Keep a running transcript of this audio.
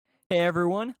Hey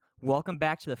everyone, welcome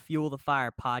back to the Fuel the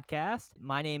Fire podcast.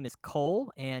 My name is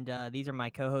Cole, and these are my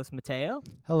co-hosts Mateo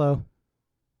Hello.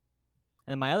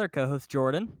 and my other co-host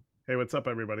Jordan. Hey, what's up,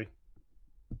 everybody?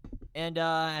 And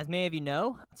as many of you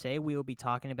know, today we will be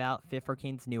talking about Fit for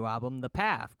King's new album, The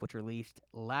Path, which released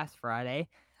last Friday.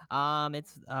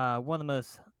 It's one of the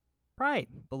most probably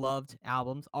beloved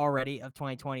albums already of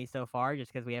 2020 so far,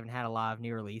 just because we haven't had a lot of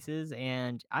new releases,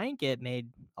 and I think it made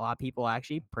a lot of people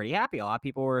actually pretty happy. A lot of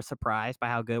people were surprised by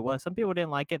how good it was. Some people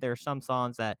didn't like it. There are some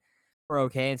songs that were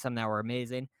okay and some that were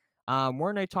amazing. We're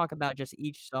going to talk about just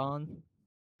each song.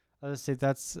 I would say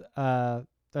that's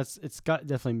it's got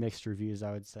definitely mixed reviews,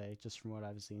 I would say, just from what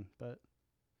I've seen. But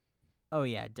Oh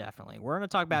yeah, definitely. We're going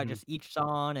to talk about Mhm. just each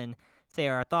song and say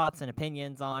our thoughts and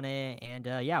opinions on it. And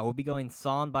yeah, we'll be going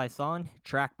song by song,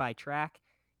 track by track.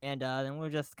 And then we'll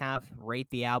just kind of rate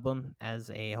the album as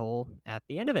a whole at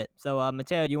the end of it. So,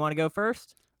 Mateo, do you want to go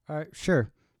first? all right,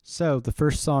 sure. So the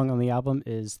first song on the album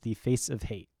is "The Face of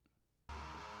Hate."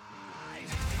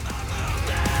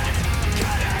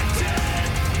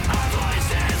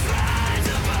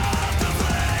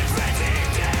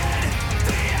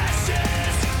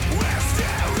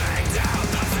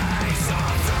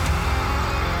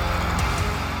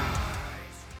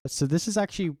 So this is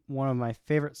actually one of my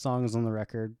favorite songs on the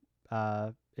record.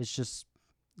 It's just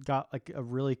got like a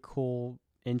really cool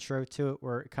intro to it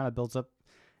where it kind of builds up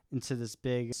into this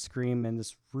big scream and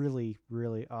this really,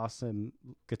 really awesome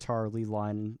guitar lead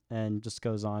line and just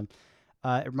goes on.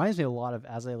 It reminds me a lot of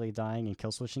As I Lay Dying and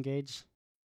Killswitch Engage.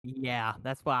 Yeah,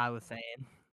 that's what I was saying.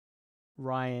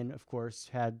 Ryan, of course,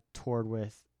 had toured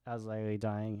with As I Lay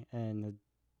Dying and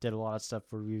did a lot of stuff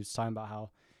where he was talking about how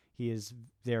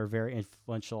they're very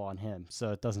influential on him.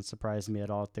 So it doesn't surprise me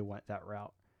at all if they went that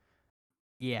route.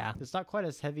 Yeah. It's not quite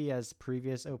as heavy as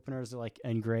previous openers like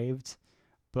Engraved,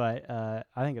 but I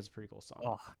think it's a pretty cool song.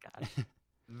 Oh gosh.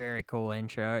 Very cool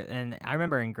intro. And I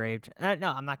remember Engraved.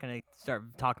 No, I'm not gonna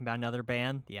start talking about another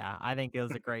band. Yeah, I think it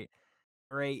was a great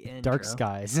intro. Dark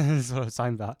Skies is what I was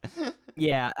talking about.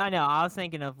 Yeah, I know. I was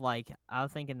thinking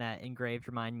that Engraved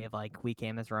reminded me of like We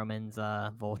Came as Romans,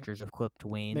 Vultures of Clipped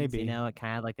Wings. Maybe. It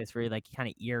kind of like this really like kind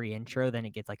of eerie intro, then it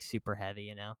gets like super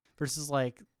heavy. Versus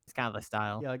like It's kind of the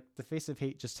style. yeah, like The Face of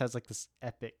Hate just has like this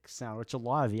epic sound, which a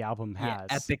lot of the album has.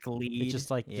 Yeah, epic lead. It's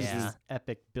just like yeah. this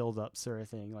epic build up sort of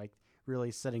thing, like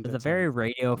really setting. It's a very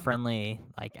radio friendly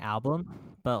like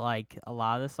album, but like a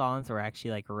lot of the songs were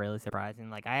actually like really surprising.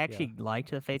 Like I actually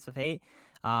liked The Face of Hate.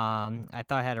 I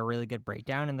thought it had a really good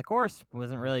breakdown, and the chorus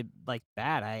wasn't really like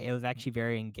bad. It was actually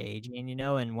very engaging,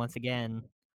 and once again,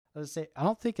 I would say I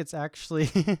don't think it's actually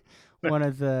one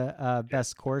of the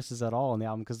best choruses at all on the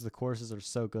album because the choruses are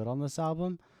so good on this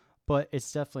album, but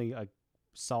it's definitely a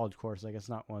solid chorus. Like it's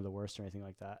not one of the worst or anything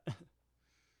like that.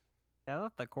 I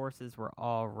thought the choruses were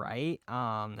all right.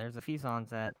 There's a few songs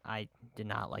that I did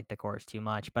not like the chorus too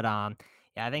much, but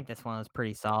yeah, I think this one was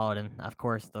pretty solid, and of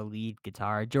course the lead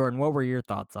guitar. Jordan, what were your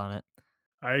thoughts on it?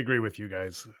 I agree with you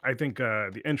guys. I think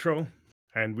the intro,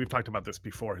 and we've talked about this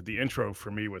before, the intro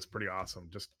for me was pretty awesome.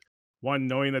 Just one,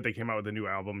 knowing that they came out with a new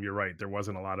album, you're right, there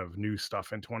wasn't a lot of new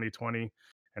stuff in 2020.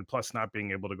 And plus, not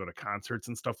being able to go to concerts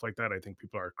and stuff like that, I think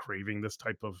people are craving this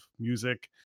type of music.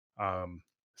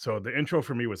 So the intro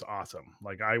for me was awesome.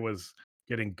 Like I was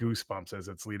getting goosebumps as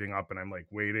it's leading up, and I'm like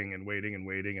waiting and waiting and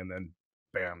waiting, and then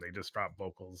bam, they just drop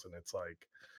vocals, and it's like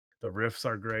the riffs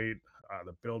are great.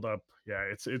 The build up, yeah,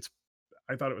 it's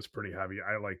I thought it was pretty heavy.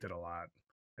 I liked it a lot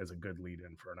as a good lead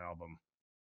in for an album.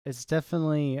 It's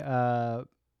definitely a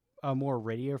more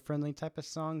radio friendly type of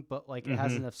song, but like it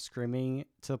has enough screaming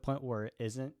to the point where it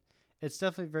isn't. It's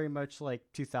definitely very much like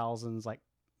 2000s like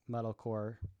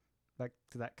metalcore, like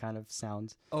that kind of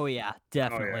sound. Oh yeah,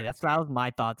 definitely. That was my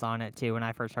thoughts on it too when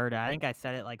I first heard it. I think I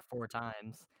said it like 4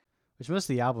 times. Which most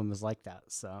of the album is like that,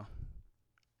 so.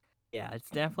 Yeah, it's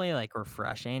definitely like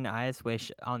refreshing. I just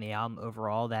wish on the album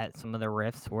overall that some of the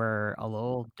riffs were a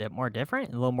little bit more different,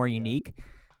 a little more unique.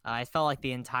 I felt like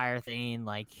the entire thing,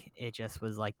 like it just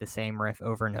was like the same riff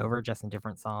over and over, just in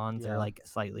different songs or like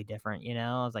slightly different.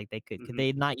 I was like, could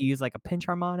they not use like a pinch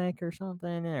harmonic or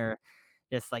something, or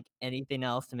just like anything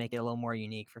else to make it a little more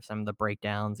unique for some of the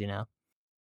breakdowns.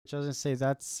 Which I was gonna say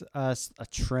that's a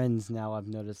trend now I've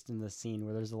noticed in the scene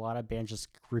where there's a lot of bands just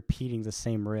repeating the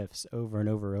same riffs over and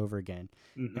over and over again,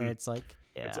 and it's like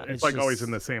it's like just, always in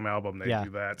the same album they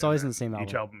do that. It's always in the same album.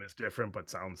 Each album is different but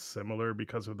sounds similar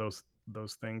because of those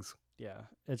things. Yeah,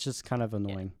 it's just kind of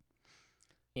annoying.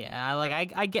 Yeah,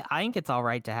 like I think it's all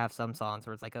right to have some songs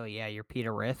where it's like, oh yeah, you're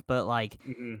Peter Riff, but like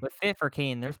with Fit for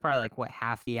Kane, there's probably like what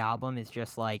half the album is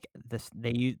just like this.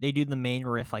 They do the main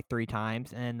riff like 3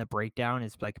 times, and then the breakdown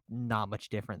is like not much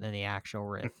different than the actual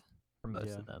riff. for most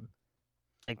Yeah. of them.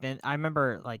 Like then I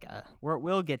remember like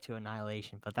we'll get to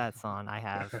Annihilation, but that song I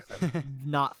have some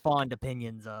not fond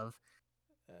opinions of.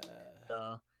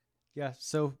 So, Yeah.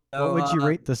 So, what so would you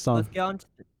rate this song? let's get on.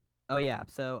 Oh yeah,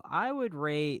 so I would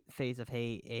rate Phase of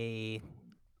Hate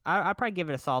I'd probably give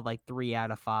it a solid like 3 out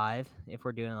of 5 if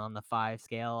we're doing it on the 5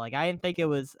 scale. Like I didn't think it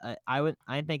was I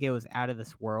didn't think it was out of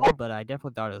this world, but I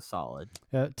definitely thought it was solid.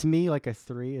 To me, like a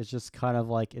 3 is just kind of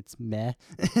like it's meh.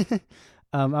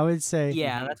 I would say,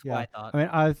 Yeah, that's what yeah. I thought. I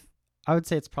mean, I would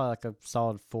say it's probably like a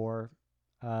solid 4.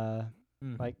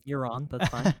 Like You're wrong, but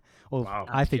that's fine. well, Wow.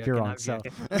 I think you're joking, wrong. I'm So,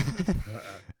 joking.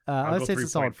 I I'll would go say it's a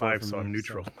solid 4 3.5, for so me. I'm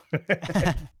neutral.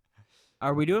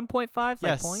 Are we doing 0.5s? Like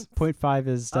Yes, points? 0.5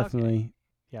 is Okay. definitely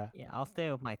yeah. Yeah, I'll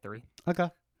stay with my 3. Okay,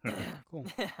 cool.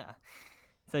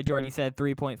 So Jordan, you said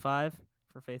 3.5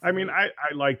 for Face. I mean, I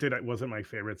liked it. It wasn't my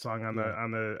favorite song on Yeah.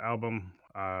 the album.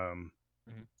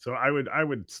 Mhm. So I would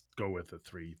go with a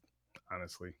 3,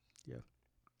 honestly.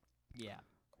 Yeah.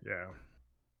 Yeah.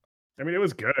 I mean, it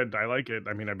was good. I like it.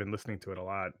 I mean, I've been listening to it a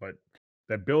lot, but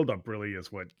that build up really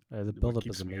is what The build-up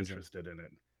keeps is me amazing. interested in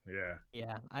it. Yeah.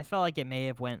 Yeah, I felt like it may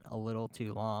have went a little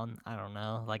too long. I don't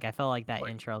know. Like I felt like that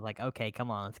Like- intro was like, okay, come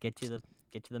on, let's get to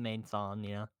the main song.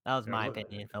 You know, that was Yeah, my look-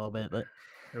 opinion a little bit, but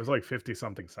It was like 50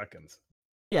 something seconds.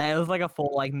 yeah, it was like a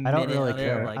full like I minute. don't really of it,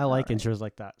 care. Like, I like alright. intros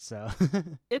like that. So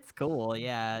It's cool,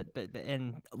 yeah, but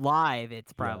and live,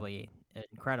 it's Yeah. probably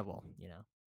incredible. You know.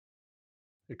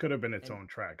 It could have been its And- own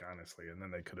track, honestly, and then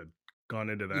they could have gone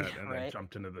into that Yeah, and right. then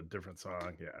jumped into the different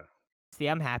song. Yeah. See,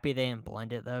 I'm happy they didn't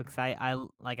blend it though, cause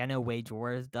I know Wage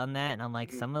War has done that, and I'm like,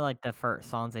 some of like the first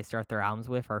songs they start their albums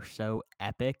with are so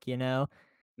epic, you know.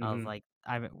 I was Mhm. like,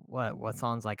 what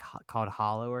songs like called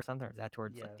Hollow or something? Or is that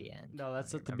towards like the end? No,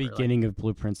 that's I at the remember, like- beginning of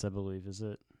Blueprints, I believe. Is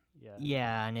it? Yeah.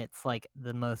 Yeah, and it's like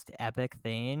the most epic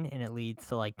thing, and it leads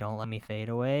to like "Don't Let Me Fade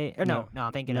Away." Or no,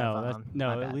 I'm thinking no, of that, my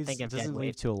no. It bad. leads. Thinking It of Dead doesn't Wave.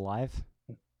 lead to Alive.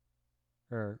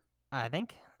 Or I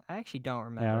think I actually don't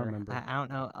remember. Yeah, I don't remember. I don't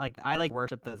know. Like I like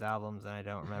worship those albums, and I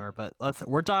don't remember. But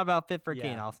we're talking about Fit for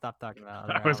King. Yeah. I'll stop talking about.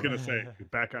 Other I was albums. gonna say,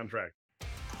 back on track.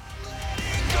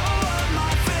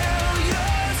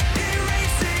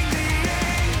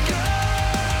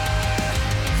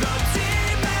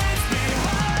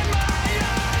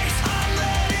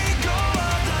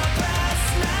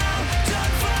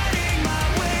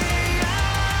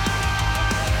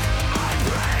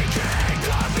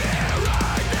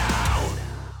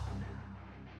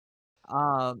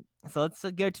 So let's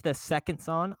go to the second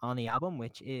song on the album,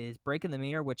 which is "Breaking the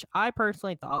Mirror," which I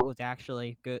personally thought was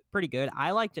actually pretty good.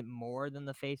 I liked it more than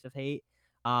the Face of Hate.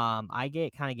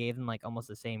 I kind of gave them like almost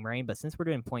the same rating, but since we're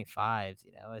doing 0.5s,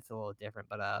 you know, it's a little different.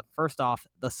 But first off,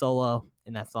 the solo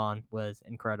in that song was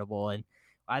incredible, and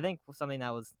I think something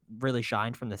that was really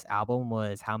shined from this album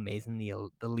was how amazing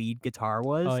the lead guitar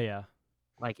was. Oh yeah.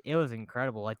 Like it was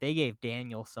incredible. Like they gave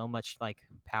Daniel so much like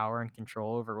power and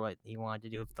control over what he wanted to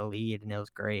do with the lead, and it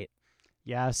was great.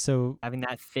 Yeah. So Having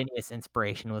that Phineas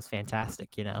inspiration was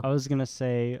fantastic, you know. I was gonna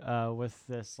say, with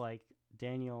this, like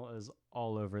Daniel is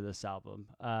all over this album.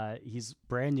 He's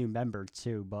brand new member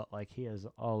too, but like he is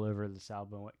all over this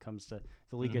album when it comes to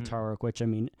the lead guitar work. Which I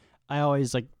mean, I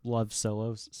always like love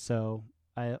solos, so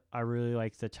I really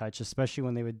like the touch, especially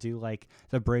when they would do like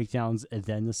the breakdowns and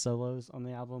then the solos on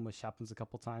the album, which happens a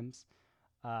couple times.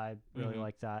 I really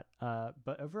like that.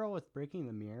 But overall, with Breaking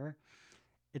the Mirror,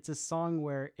 it's a song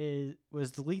where it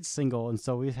was the lead single, and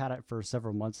so we've had it for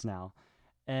several months now.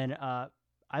 And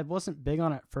I wasn't big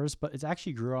on it at first, but it's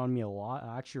actually grew on me a lot.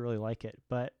 I actually really like it.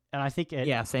 And I think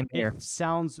Yeah, same here. it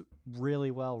sounds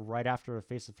really well right after A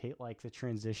Face of Hate. Like the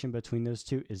transition between those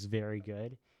two is very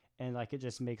good, and like it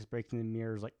just makes Breaking the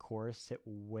Mirror's like chorus hit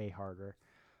way harder.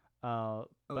 But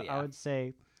I would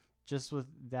say, just with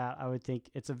that, I would think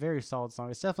it's a very solid song.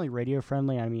 It's definitely radio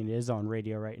friendly. I mean, it is on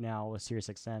radio right now with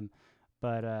SiriusXM,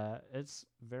 but it's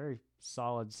very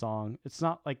solid song. It's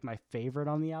not like my favorite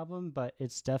on the album, but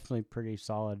it's definitely pretty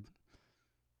solid.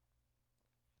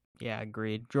 Yeah,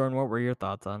 agreed. Jordan, what were your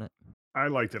thoughts on it? I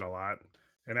liked it a lot.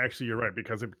 And actually, you're right,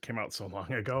 because it came out so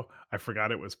long ago, I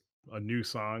forgot it was a new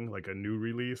song, like a new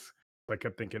release. I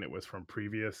kept thinking it was from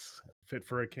previous Fit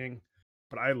for a King,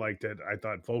 but I liked it. I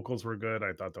thought vocals were good.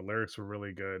 I thought the lyrics were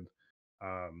really good.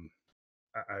 Um,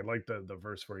 I like the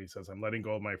verse where he says, "I'm letting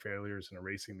go of my failures and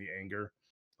erasing the anger."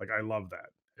 Like I love that.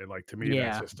 And like to me,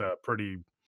 that's Yeah. just a pretty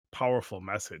powerful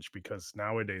message because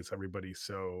nowadays everybody's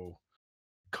so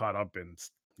caught up in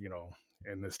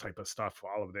in this type of stuff,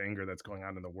 all of the anger that's going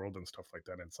on in the world and stuff like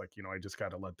that. And it's like, I just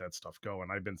got to let that stuff go.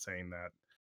 And I've been saying that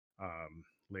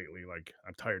lately. Like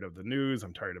I'm tired of the news.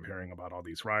 I'm tired of hearing about all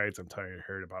these riots. I'm tired of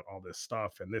hearing about all this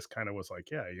stuff. And this kind of was like,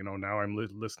 yeah, now I'm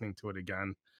listening to it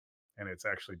again and it's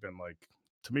actually been like,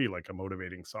 to me, like a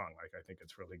motivating song. Like I think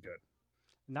it's really good.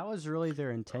 And that was really their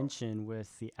So, intention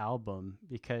with the album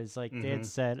because, like, they had hmm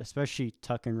said, especially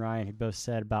Tuck and Ryan, who both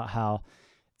said about how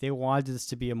they wanted this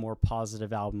to be a more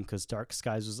positive album because Dark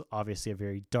Skies was obviously a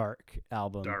very dark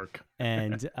album. dark.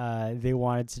 And they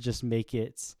wanted to just make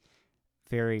it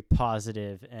very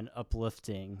positive and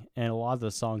uplifting. And a lot of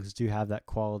those songs do have that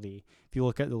quality. If you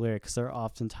look at the lyrics, they're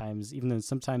oftentimes, even though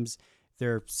sometimes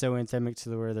they're so anthemic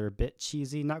to where they're a bit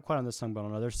cheesy, not quite on this song, but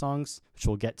on other songs, which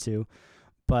we'll get to.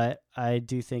 But I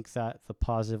do think that the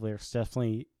positive lyrics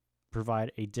definitely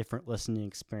provide a different listening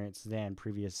experience than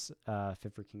previous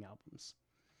Fit for King albums.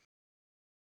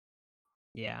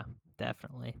 Yeah,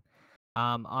 definitely.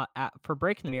 For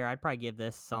Breaking the Mirror, I'd probably give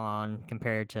this song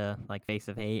compared to like Face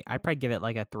of Hate. I'd probably give it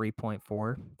like a 3.4,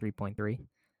 3.3.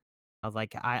 I was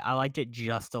like, I liked it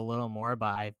just a little more, but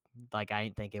I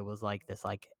didn't think it was like this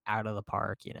like out of the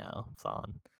park,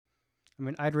 song. I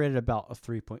mean, I'd rate it about a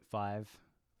 3.5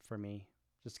 for me,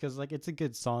 just because like it's a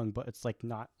good song, but it's like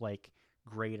not like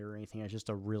great or anything. It's just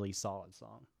a really solid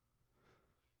song.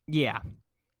 Yeah.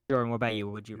 Jordan, what about you?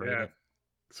 Would you rate Yeah. it?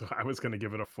 So I was going to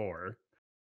give it a 4,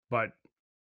 but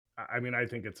I mean, I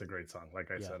think it's a great song.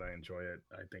 Like I Yeah. said, I enjoy it.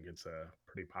 I think it's a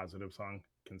pretty positive song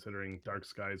considering Dark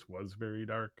Skies was very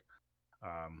dark.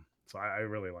 So I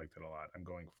really liked it a lot. I'm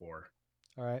going 4.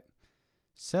 All right.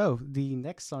 So the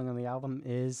next song on the album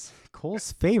is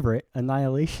Cole's favorite,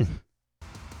 Annihilation.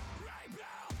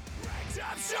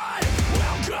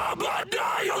 Welcome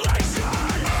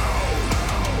annihilation.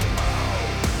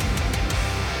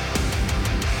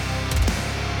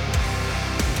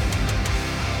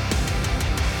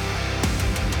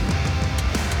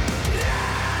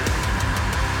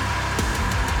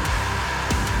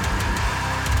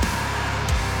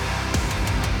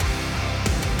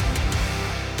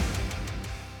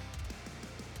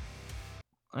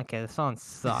 Okay, the song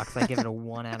sucks. I give it a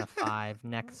 1 out of 5.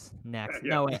 Next. Yeah.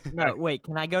 No, wait.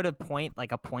 Can I go to point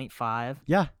like a 0.5?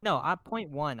 Yeah. No,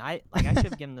 0.1. I should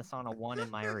have given the song a 1 in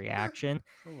my reaction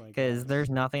Oh my because gosh. there's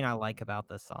nothing I like about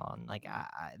this song. Like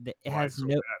it Why has so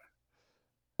no bad?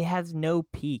 it has no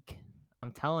peak.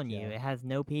 I'm telling you, Yeah. it has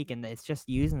no peak, and it's just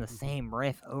using the same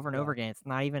riff over and over Yeah. again. It's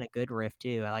not even a good riff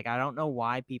too. Like I don't know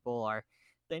why people are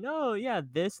saying, "Oh yeah,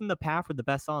 this and The Path were the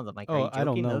best songs." I'm like, "Are Oh, you I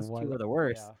don't joking? know Those why. two are the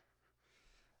worst." Yeah.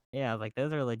 Yeah, like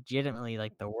those are legitimately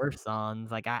like the worst songs.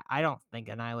 Like I don't think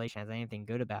Annihilation has anything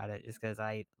good about it just because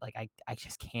I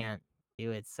just can't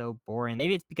do it. It's so boring.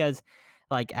 Maybe it's because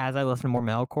like as I listen to more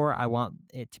metalcore, I want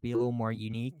it to be a little more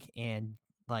unique and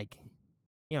like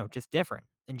just different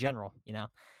in general.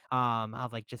 I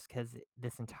was like just because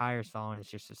this entire song is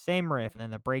just the same riff and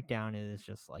then the breakdown is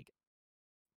just like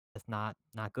it's not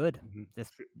good. Mhm.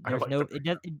 Just I there's like the no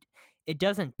breakdown. it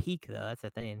doesn't peak though. That's the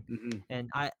thing. Mhm. And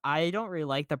I don't really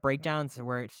like the breakdowns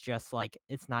where it's just like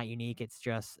it's not unique. It's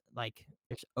just like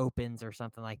there's opens or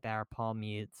something like that or palm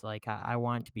mutes. Like I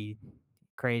want it to be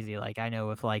crazy. Like I know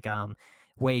with like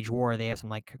Wage War they have some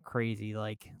like crazy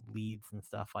like leads and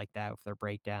stuff like that with their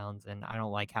breakdowns, and I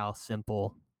don't like how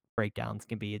simple breakdowns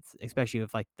can be. It's especially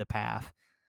with like the path.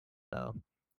 So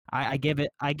I give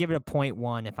it a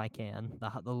 0.1 if I can,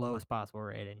 the lowest possible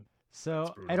rating. That's So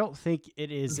I brutal. don't think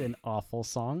it is an awful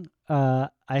song.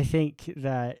 I think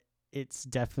that it's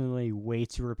definitely way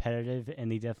too repetitive,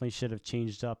 and they definitely should have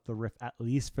changed up the riff at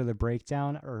least for the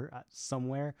breakdown or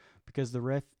somewhere because the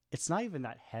riff it's not even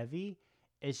that heavy.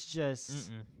 It's just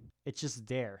Mm-mm. it's just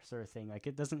there sort of thing. Like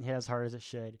it doesn't hit as hard as it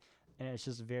should, and it's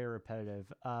just very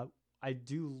repetitive. I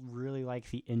do really like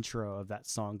the intro of that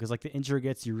song because like the intro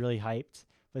gets you really hyped,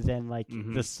 but then like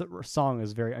Mhm. the song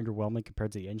is very underwhelming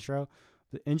compared to the intro.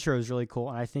 The intro is really cool,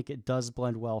 and I think it does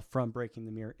blend well from Breaking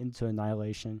the Mirror into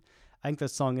Annihilation. I think the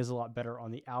song is a lot better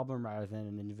on the album rather than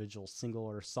an individual single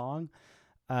or song,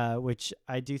 which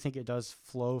I do think it does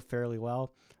flow fairly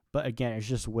well. But again, it's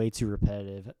just way too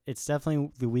repetitive. It's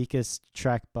definitely the weakest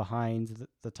track behind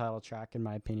the title track, in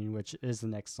my opinion, which is the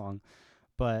next song.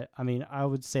 But I mean, I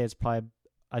would say it's probably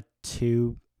a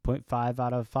 2.5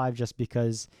 out of 5 just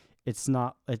because it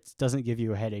doesn't give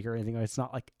you a headache or anything. It's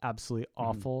not like absolutely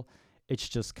awful. It's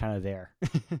just kind of there.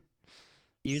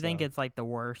 Do you think So- it's like the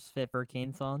worst Fit for a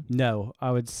King song? No,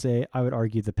 I would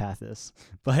argue the path is.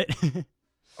 But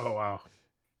Oh wow.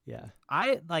 yeah.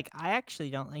 I actually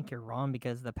don't think you're wrong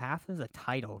because the path is a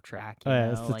title track. Oh,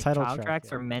 yeah, it's the Like title title track, tracks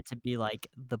yeah. are meant to be like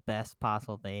the best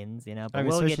possible things. I But mean,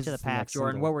 we'll especially get to the since the path. next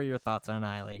Jordan, single. what were your thoughts on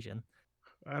Annihilation?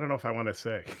 I don't know if I want to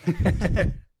say.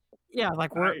 Yeah,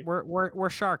 like we're I- we're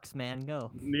sharks, man.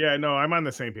 Go. Yeah, no, I'm on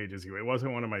the same page as you. It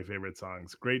wasn't one of my favorite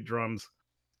songs. Great drums.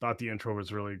 Thought the intro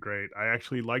was really great. I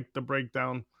actually liked the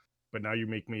breakdown, but now you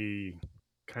make me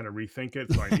kind of rethink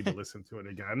it, so I need to listen to it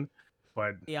again.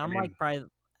 But Yeah, I I'm mean, like probably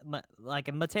like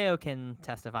and Mateo can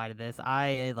testify to this.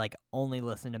 I like only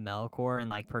listen to metalcore and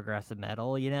like progressive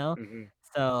metal, you know. mhm,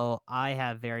 So I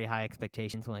have very high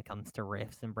expectations when it comes to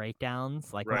riffs and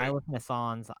breakdowns. Like when I right. listen to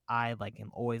songs, I like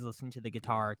am always listening to the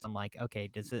guitar. I'm like, okay,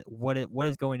 does it what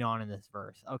is going on in this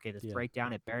verse? Okay, this Yeah.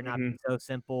 breakdown, it better not Mhm, be so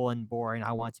simple and boring.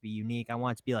 I want it to be unique. I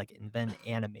want it to be like invent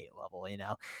animate level, you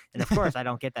know. And of course, I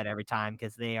don't get that every time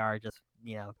because they are just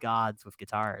gods with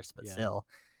guitars, but Yeah. still,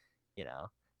 you know.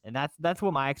 And that's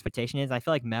what my expectation is. I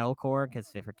feel like metalcore, because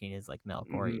 15 is like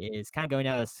metalcore, mhm, is kind of going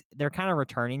down. They're kind of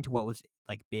returning to what was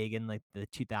like big in like the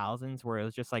 2000s, where it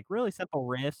was just like really simple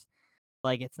riffs.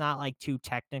 Like it's not like too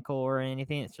technical or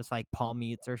anything. It's just like palm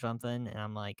mutes or something. And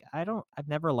I'm like, I've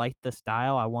never liked the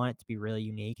style. I want it to be really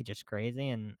unique and just crazy.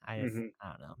 And mhm.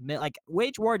 I don't know. Like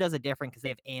Wage War does it different because they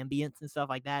have ambience and stuff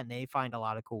like that, and they find a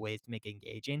lot of cool ways to make it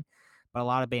engaging. But a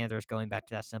lot of bands are just going back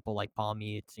to that simple like palm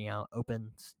mutes,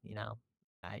 opens,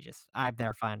 I've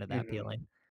never found it that Mhm. appealing.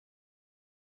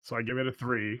 So I give it a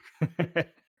 3.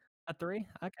 A 3?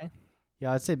 Okay.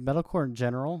 Yeah, I'd say metalcore in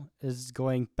general is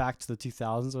going back to the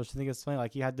 2000s, which I think is funny.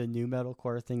 Like you had the new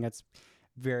metalcore thing that's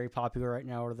very popular right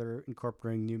now, where they're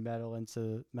incorporating new metal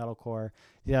into metalcore.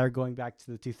 They are going back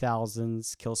to the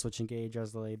 2000s, Killswitch Engage,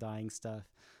 Resolute Dying stuff.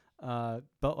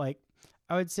 But like,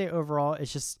 I would say overall,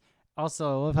 it's just. Also,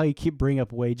 I love how you keep bringing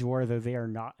up Wage War, though they are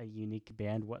not a unique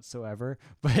band whatsoever.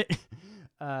 But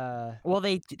Well,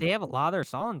 they have a lot of their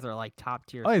songs are like top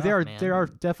tier oh, stuff, they are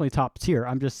man. definitely top tier.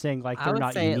 I'm just saying like I they're would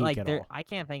not say unique like at all. I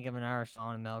can't think of another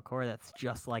song in metalcore that's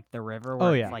just like the river Oh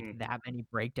where it's yeah, like Mhm, that many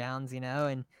breakdowns,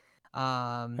 and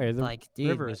hey, the like dude,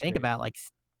 river when you is think great. about like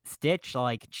Stitch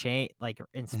like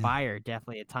inspired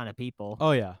definitely a ton of people.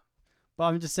 Oh yeah, but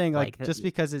I'm just saying like Like just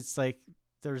because it's like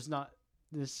there's not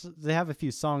this they have a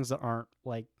few songs that aren't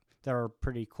like that are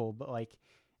pretty cool, but like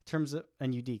in terms of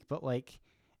and unique, but like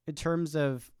in terms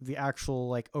of the actual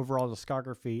like overall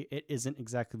discography, it isn't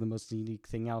exactly the most unique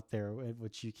thing out there,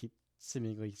 which you keep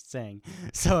seemingly saying.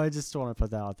 So I just want to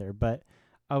put that out there, but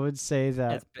I would say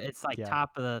that it's like yeah,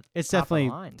 top of the it's top of the definitely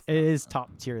line it stuff. is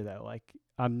top tier though. Like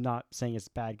I'm not saying it's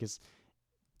bad because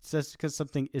just because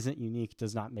something isn't unique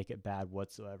does not make it bad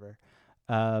whatsoever.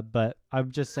 But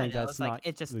I'm just I saying know that's it's like not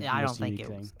it just the I don't most think unique it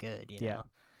was thing. good, Yeah.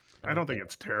 I I don't don't think think.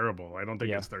 it's terrible. I don't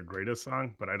think Yeah. it's their greatest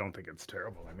song, but I don't think it's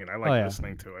terrible. I mean, I Oh like yeah.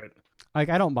 listening to it. Like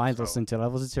I don't mind So, listening to it.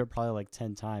 I've listened to it probably like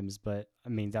 10 times, but I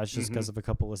mean that's just mhm, because of a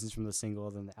couple listens from the single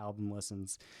and the album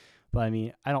listens. But I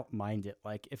mean, I don't mind it.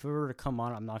 Like if it were to come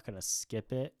on, I'm not gonna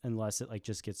skip it unless it like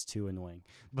just gets too annoying.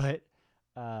 But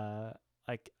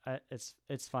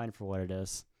it's fine for what it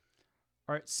is.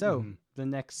 All right, so mhm. the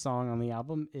next song on the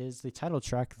album is the title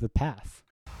track, "The Path."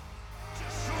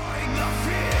 Destroying the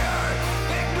fear,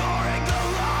 ignoring the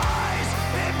lies,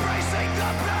 embracing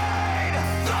the pain.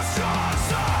 The strong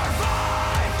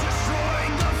survive.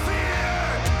 Destroying the fear,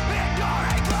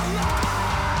 ignoring the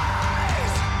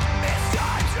lies. It's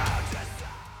time to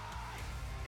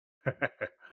decide.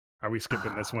 Are we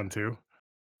skipping this one too?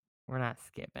 We're not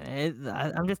skipping it.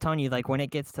 I'm just telling you, like when it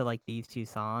gets to like these two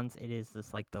songs, it is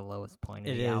just like the lowest point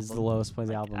of It the is the album. lowest point of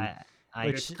the Like album, I It's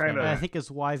which kind cannot. I of think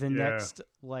is why the yeah. next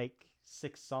like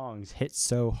 6 songs hit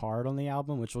so hard on the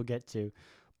album, which we'll get to.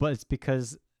 But it's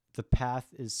because the path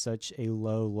is such a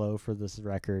low for this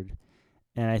record,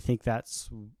 and I think that's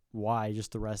why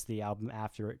just the rest of the album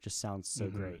after it just sounds so Mhm.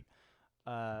 great.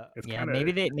 It's Yeah, kind of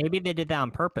maybe they did that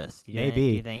on purpose. Do you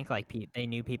Maybe. think like they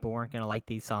knew people weren't gonna like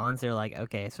these songs? They're like,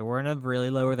 okay, so we're gonna really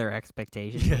lower their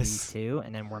expectations for these Yes. two,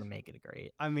 and then we're gonna make it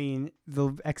great. I mean,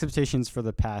 the expectations for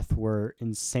the path were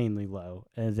insanely low,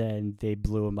 and then they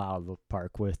blew them out of the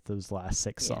park with those last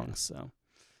 6 Yeah. songs. So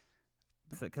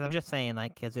Because I'm just saying,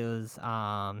 like, because it was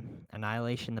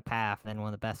Annihilation, The Path, and then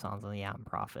one of the best songs on the album,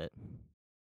 Prophet.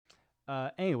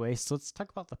 anyway, so let's talk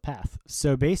about the path.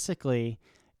 So basically,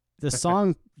 the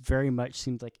song very much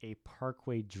seemed like a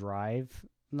Parkway Drive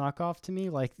knockoff to me.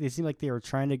 Like they seemed like they were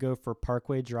trying to go for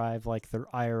Parkway Drive, like their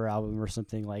IR album or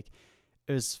something. Like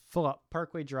it was full up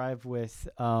Parkway Drive with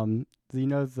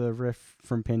the riff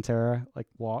from Pantera, like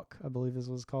Walk, I believe is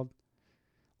what it's called.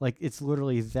 Like it's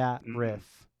literally that Mhm.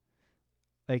 riff.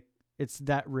 Like it's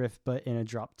that riff but in a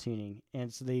drop tuning.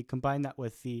 And so they combine that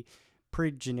with the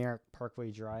pretty generic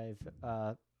Parkway Drive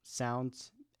sound,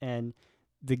 and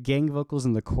the gang vocals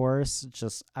in the chorus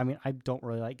just I mean, I don't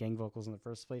really like gang vocals in the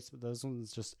first place, but those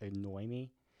ones just annoy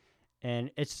me.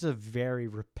 And it's just a very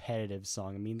repetitive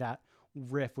song. I mean, that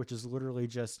riff, which is literally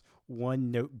just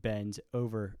one note bend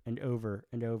over and over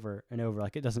and over and over,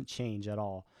 like it doesn't change at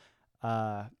all.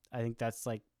 I think that's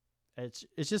like it's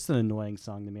just an annoying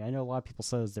song to me. I know a lot of people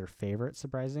say it's their favorite,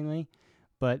 surprisingly,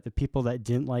 but the people that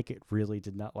didn't like it really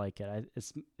did not like it.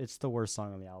 It's the worst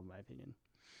song on the album, in my opinion.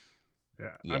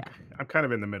 Yeah, Yeah. I'm kind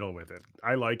of in the middle with it.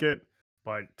 I like it,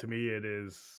 but to me, it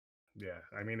is. Yeah,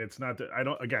 I mean, it's not. I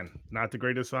don't. Again, not the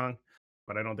greatest song,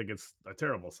 but I don't think it's a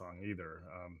terrible song either.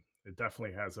 It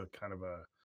definitely has a kind of a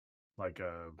like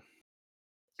a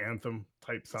anthem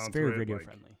type It's sound very to it, radio like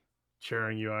friendly.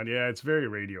 cheering you on. Yeah, it's very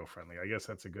radio friendly. I guess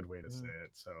that's a good way to say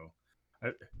it. So,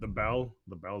 the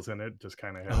bells in it just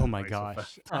kind of have Oh a my nice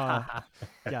gosh. effect.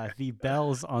 Yeah, the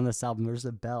bells on this album, there's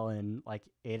a bell in like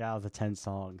 8 out of the 10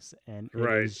 songs, and it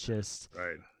Right. is just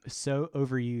Right. so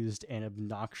overused and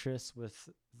obnoxious with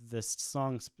this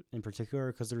song in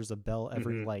particular, because there's a bell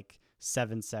every Mhm. like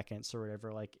 7 seconds or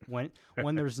whatever. Like when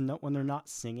when they're not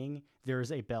singing,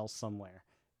 there's a bell somewhere,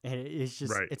 and it's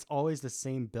just Right. it's always the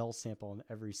same bell sample in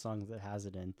every song that has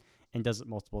it in, and does it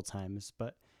multiple times.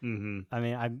 But Mm-hmm. I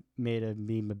mean, I made a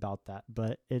meme about that,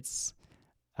 but it's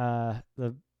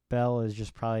the bell is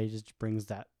just probably just brings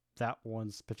that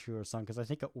one particular song, because I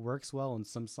think it works well in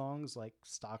some songs like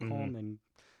Stockholm, and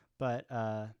but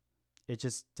it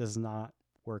just does not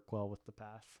work well with The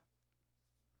Path.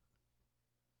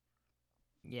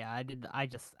 Yeah, I didn't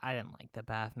like the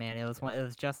path, man. It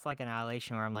was just like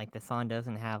Annihilation, where I'm like, the song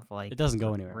doesn't have like It doesn't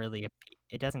go anywhere. really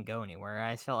it doesn't go anywhere.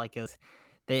 I just felt like it was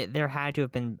there had to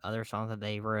have been other songs that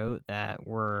they wrote that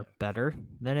were better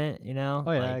than it, you know?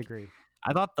 Oh yeah, I Like, agree.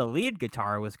 I thought the lead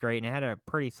guitar was great and it had a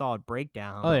pretty solid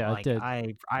breakdown. Oh, but, yeah, it like did.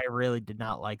 I really did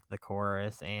not like the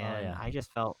chorus, and yeah. I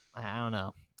just felt, I don't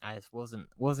know. I just wasn't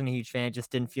a huge fan. It just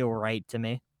didn't feel right to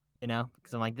me, you know?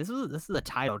 Because I'm like, this is a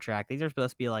title track. These are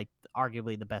supposed to be like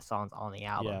arguably the best songs on the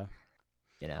album. Yeah,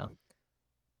 You know.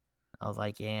 I was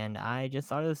like, and I just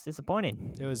thought it was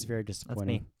disappointing. it was very That's me.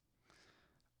 disappointing.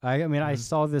 I mean, I Mhm.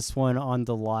 saw this one on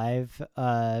the live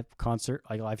concert,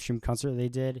 like live stream concert they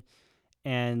did,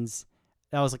 and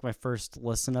that was like my first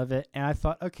listen of it, and I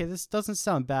thought, okay, this doesn't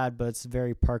sound bad, but it's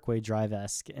very Parkway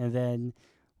Drive-esque. And then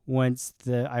once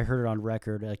I heard it on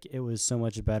record, like it was so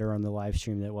much better on the live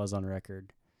stream than it was on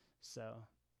record. So,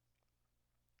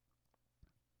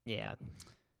 Yeah.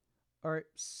 all right.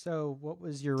 So, what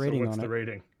was your So rating what's on the it?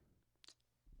 rating?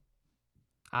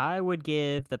 I would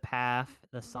give The Path,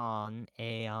 the song,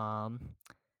 a I'll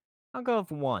go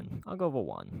with 1. I'll go with a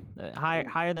 1.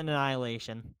 Higher than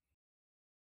Annihilation.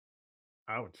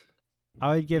 Ouch.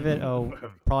 I would give it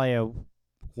probably a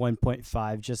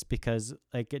 1.5, just because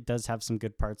like it does have some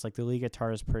good parts. Like the lead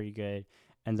guitar is pretty good,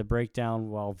 and the breakdown,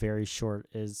 while very short,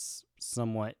 is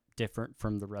somewhat different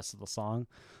from the rest of the song.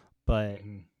 But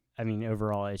Mhm. I mean,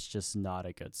 overall, it's just not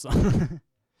a good song.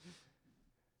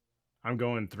 I'm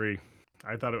going 3.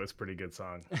 I thought it was a pretty good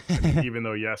song. I mean, even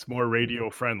though, yes, more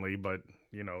radio friendly, but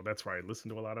you know, that's why I listen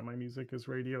to a lot of my music is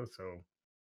radio, so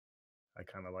I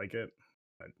kind of like it.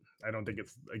 But I don't think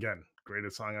it's, again,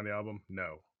 greatest song on the album.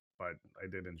 No, but I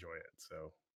did enjoy it.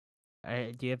 So,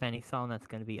 Do you have any song that's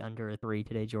going to be under a 3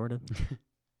 today, Jordan?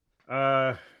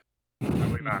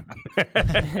 probably not.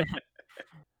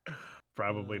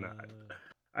 Probably not.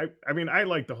 I mean, I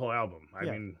like the whole album. I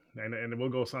Yeah. mean, and we'll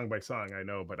go song by song, I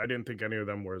know, but I didn't think any of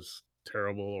them was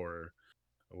terrible or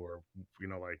you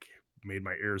know, like made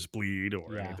my ears bleed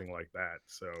or Yeah. anything like that.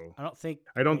 So I don't think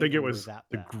I don't think any it of them were was that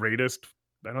the bad. greatest.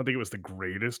 I don't think it was the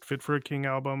greatest Fit for a King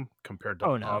album compared to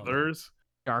Oh, no. others.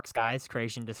 Dark Skies,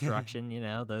 Creation, Destruction, you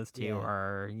know, those two Yeah.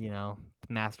 are, you know,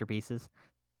 masterpieces.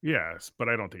 Yes, but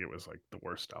I don't think it was like the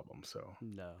worst album. So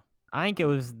No. I think it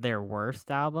was their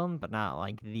worst album, but not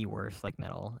like the worst like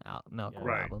metalcore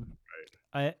Right. album.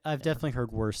 I've definitely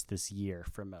heard worse this year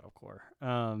from metalcore.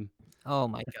 Oh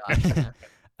my gosh. Yeah.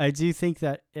 I do think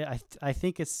that I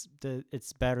think it's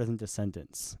better than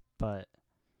Descendants, but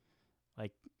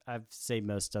like I've say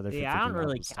most other. Yeah, I don't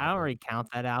really count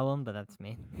that album, but that's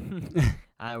me.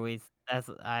 I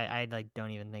like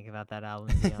don't even think about that album,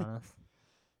 to be honest.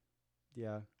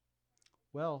 Yeah.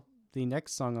 Well, the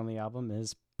next song on the album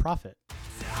is Prophet.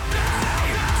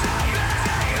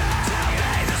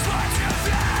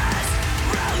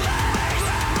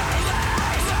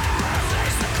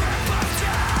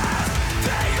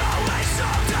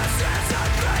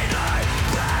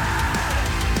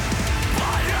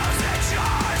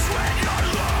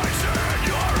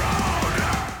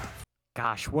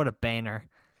 Gosh, what a banner.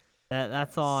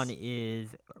 That song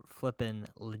is flipping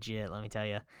legit, let me tell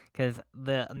you. Because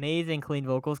the amazing clean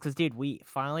vocals, because, dude, we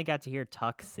finally got to hear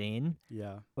Tuck sing,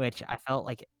 Yeah. which I felt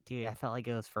like, dude, I felt like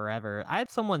it was forever. I had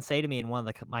someone say to me in one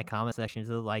of my comment sections,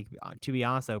 it was like, to be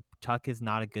honest, though, Tuck is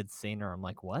not a good singer. I'm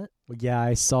like, what? Well, yeah,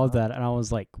 I saw that and I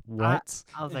was like, what?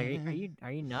 I was like,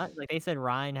 are you nuts? Like, they said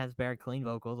Ryan has better clean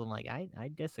vocals. I'm like, I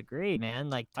disagree, man.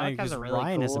 Like, I mean, Tuck has 'cause a really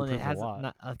Ryan has cool, and it improved a has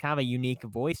lot. a kind of a unique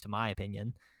voice, to my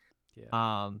opinion.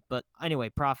 Yeah. But anyway,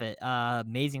 Prophet,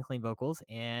 amazing clean vocals,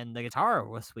 and the guitar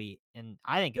was sweet, and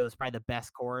I think it was probably the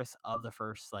best chorus of the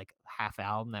first like half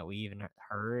album that we even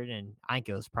heard, and I think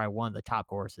it was probably one of the top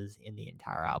choruses in the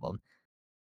entire album.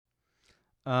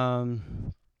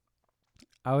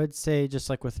 I would say just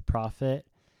like with Prophet,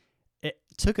 it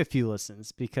took a few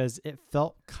listens because it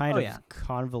felt kind Oh, of yeah.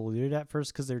 convoluted at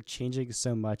first because they're changing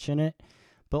so much in it,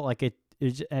 but like it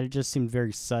just seemed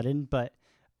very sudden. But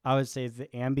I would say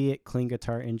the ambient clean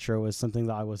guitar intro was something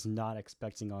that I was not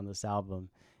expecting on this album,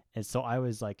 and so I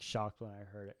was like shocked when I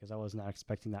heard it because I was not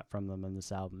expecting that from them in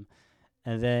this album.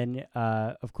 And then,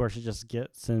 of course, it just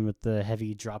gets in with the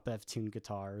heavy drop F tune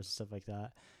guitars stuff like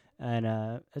that. And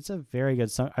it's a very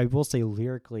good song. I will say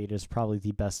lyrically, it is probably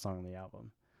the best song on the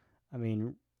album. I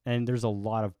mean, and there's a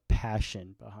lot of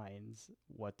passion behind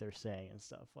what they're saying and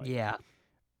stuff. Like, Yeah.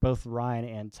 both Ryan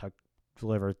and Tuck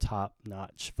deliver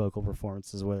top-notch vocal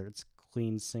performances, whether it's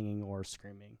clean singing or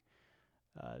screaming.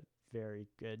 Very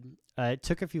good. It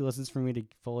took a few listens for me to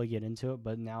fully get into it,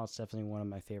 but now it's definitely one of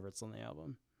my favorites on the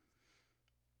album.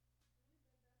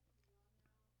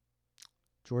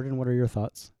 Jordan, what are your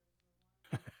thoughts?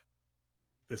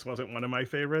 This wasn't one of my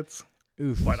favorites,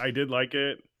 Oof. but I did like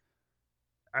it.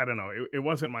 I don't know. It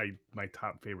wasn't my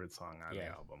top favorite song on the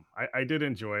Yeah. album. I did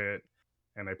enjoy it,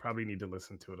 and I probably need to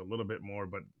listen to it a little bit more.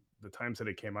 But the times that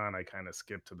it came on, I kind of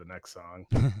skipped to the next song.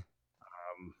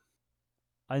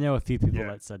 I know a few people Yeah.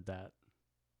 that said that.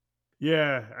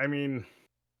 Yeah, I mean,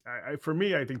 for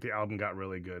me, I think the album got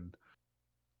really good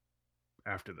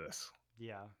after this.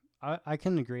 Yeah. I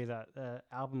can agree that the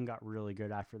album got really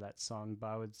good after that song, but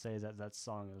I would say that that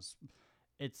song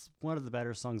it's one of the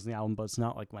better songs in the album, but it's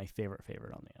not like my favorite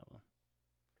on the album.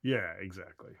 Yeah,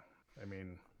 exactly. I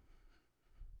mean,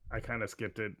 I kind of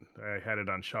skipped it. I had it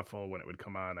on shuffle when it would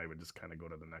come on. I would just kind of go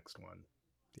to the next one.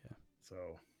 Yeah.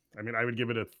 So, I mean, I would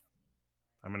give it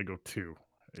I'm going to go 2.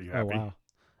 Are you Oh, happy? wow.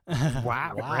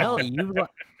 Wow, Wow. really? You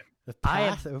The I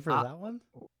have- path over I- that one?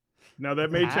 Now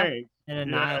that may Path? change. an Yeah.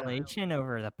 annihilation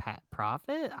over the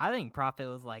Prophet? I think Prophet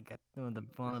was like one of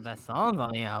the best songs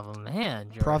on the album, man.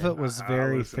 Jordan. Prophet was I'll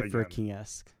very listen Fit for a again.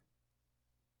 King-esque.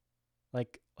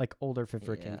 Like older Fit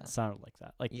for a King Yeah. sounded like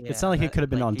that. Like Yeah, it sounded like it that- could have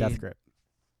been like, on Death dude, Grip.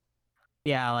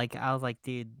 Yeah, like I was like,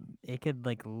 dude, it could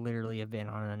like literally have been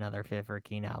on another Fit for a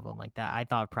King album like that. I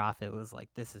thought Prophet was like,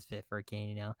 this is Fit for a King,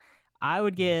 you know. I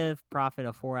would give Prophet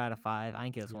a 4 out of 5. I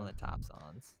think it was one of the top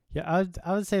songs. Yeah,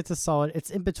 I would say it's a solid. It's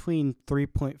in between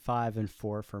 3.5 and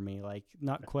 4 for me. Like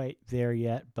not quite there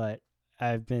yet, but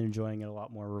I've been enjoying it a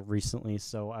lot more recently,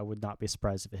 so I would not be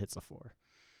surprised if it hits a 4.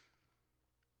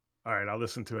 All right, I'll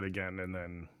listen to it again, and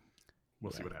then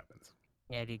we'll see Yeah. what happens.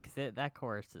 Yeah, dude, because that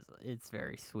chorus it's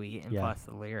very sweet, and Yeah. plus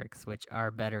the lyrics, which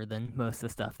are better than most of the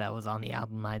stuff that was on the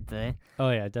album, I'd say. Oh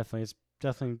yeah, definitely. It's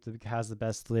definitely has the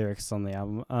best lyrics on the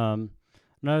album.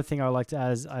 Another thing I would like to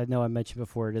add is I know I mentioned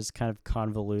before it is kind of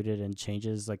convoluted and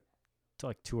changes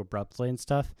too abruptly and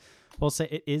stuff. We'll say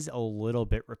it is a little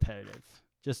bit repetitive,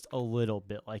 just a little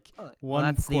bit. Like Well, one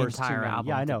that's the chorus too entire many. album,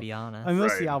 Yeah, I to know. be honest. I mean,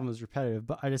 most of the Right. album is repetitive,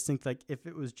 but I just think like if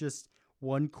it was just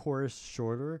one chorus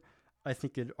shorter, I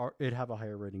think it'd have a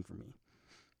higher rating for me.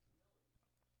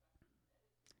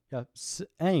 Yeah. So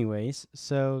anyways,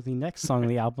 so the next song on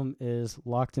the album is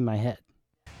 "Locked in My Head."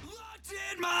 Locked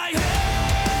in my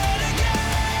head again.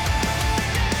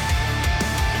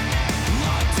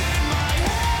 Locked in my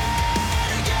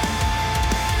head again.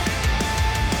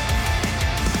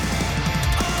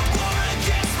 A war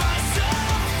against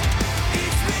myself.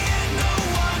 It's me and no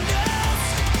one else.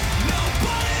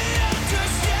 Nobody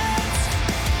understands.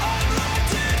 I'm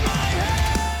locked in my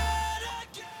head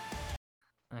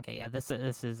again. Okay, yeah, this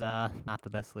is not the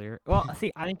best lyric. Well,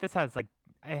 see, I think this has like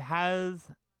it has.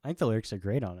 I think the lyrics are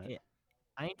great on it. Yeah.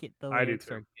 I think the I do lyrics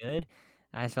too. are good.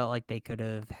 I felt like they could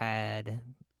have had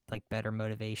like better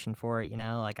motivation for it, you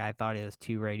know? Like I thought it was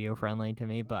too radio friendly to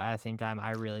me, but at the same time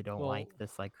I really don't Well- like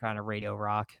this like kind of radio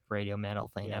rock, radio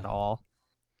metal thing Yeah. at all.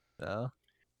 So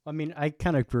I mean, I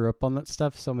kind of grew up on that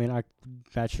stuff, so I mean, I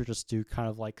naturally just do kind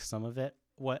of like some of it.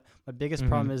 What my biggest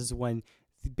problem is when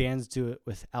the bands do it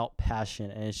without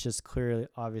passion, and it's just clearly,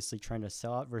 obviously, trying to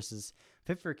sell out. Versus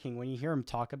Fit for a King, when you hear them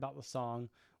talk about the song,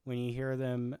 when you hear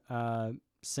them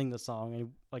sing the song,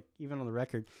 and like even on the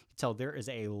record, you tell there is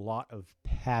a lot of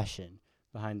passion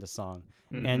behind the song.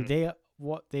 And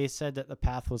they said that The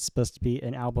Path was supposed to be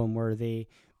an album where they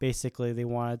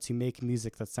wanted to make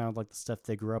music that sounded like the stuff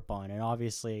they grew up on, and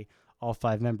obviously all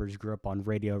 5 members grew up on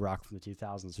radio rock from the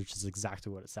 2000s, which is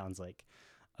exactly what it sounds like.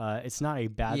 It's not a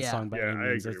bad Yeah. song by Yeah, any I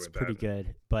means. agree It's with pretty that.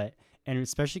 good, and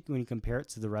especially when you compare it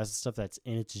to the rest of the stuff that's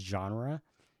in its genre,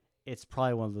 it's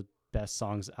probably one of the best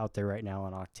songs out there right now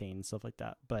on Octane and stuff like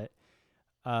that. But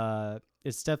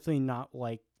it's definitely not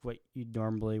like what you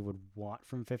normally would want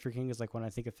from Fit for King. Is like when I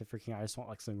think of Fit for King, I just want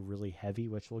like something really heavy,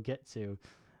 which we'll get to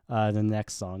the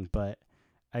next song. But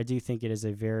I do think it is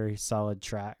a very solid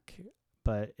track,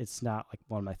 but it's not like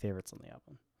one of my favorites on the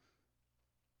album.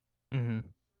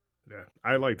 Yeah,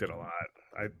 I liked it a lot.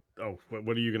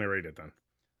 What are you gonna rate it then?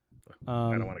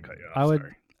 I don't want to cut you off. I would.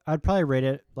 Sorry. I'd probably rate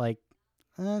it like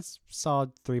it's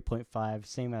solid 3.5,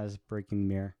 same as Breaking the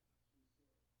Mirror.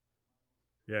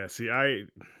 Yeah, see,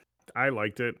 I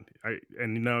liked it.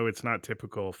 It's not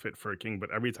typical Fit for a King,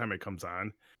 but every time it comes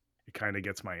on, it kind of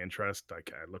gets my interest.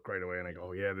 Like I look right away and I go,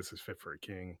 "Oh yeah, this is Fit for a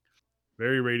King."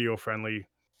 Very radio friendly.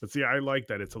 But see, I like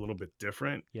that it's a little bit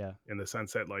different Yeah. in the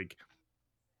sense that like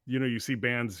you see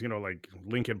bands, like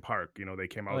Linkin Park, they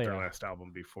came out Oh, with their yeah. last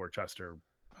album before Chester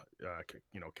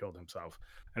killed himself.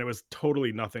 And it was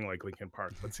totally nothing like Linkin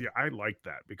Park. But see, I liked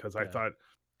that because I Yeah. thought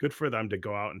good for them to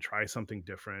go out and try something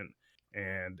different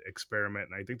and experiment.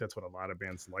 And I think that's what a lot of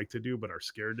bands like to do, but are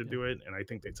scared to Yeah. do it. And I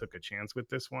think they took a chance with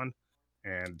this one.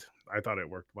 And I thought it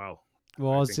worked well.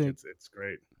 Well, I I think it's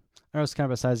great. know it's kind of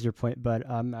besides your point, but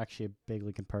I'm actually a big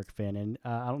Linkin Park fan, and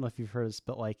I don't know if you've heard this,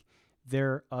 but like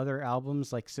their other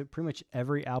albums, like so pretty much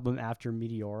every album after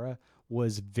Meteora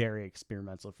was very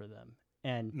experimental for them,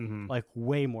 and Mhm. like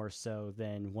way more so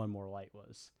than One More Light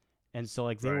was. And so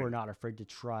like they were Right. not afraid to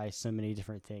try so many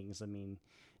different things. I mean,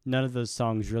 none of those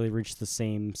songs really reached the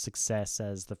same success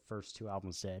as the first 2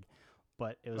 albums did,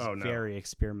 but it was Oh, no. very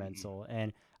experimental.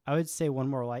 And I would say One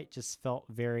More Light just felt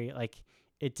very like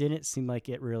it didn't seem like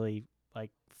it really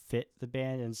like fit the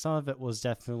band, and some of it was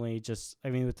definitely just, I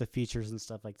mean, with the features and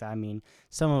stuff like that, I mean,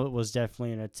 some of it was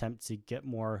definitely an attempt to get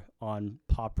more on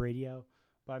pop radio,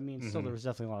 but I mean, still Mhm. there was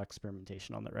definitely a lot of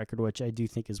experimentation on that record, which I do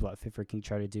think is what Fit for King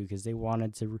tried to do, because they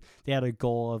had a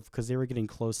goal of, because they were getting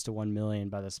close to 1 million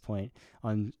by this point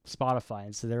on Spotify,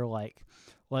 and so they're like,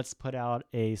 let's put out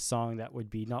a song that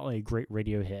would be not only a great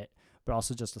radio hit, but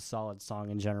also just a solid song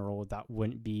in general that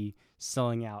wouldn't be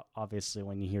selling out, obviously,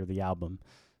 when you hear the album.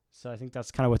 So I think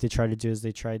that's kind of what they tried to do, is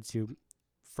they tried to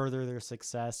further their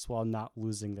success while not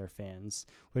losing their fans,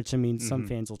 which, I mean, some Mhm.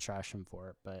 fans will trash them for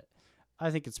it, but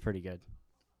I think it's pretty good.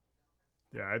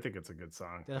 Yeah, I think it's a good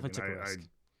song. They definitely took a risk.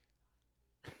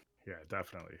 Yeah,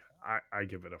 definitely. I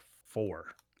give it a 4.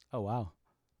 Oh, wow.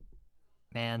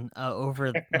 Man,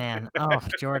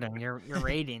 Jordan, your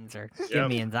ratings are giving Yep.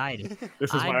 me anxiety.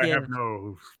 This is I why I have give-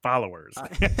 no followers.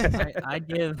 I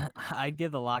give I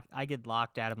get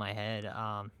locked out of my head.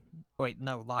 Wait,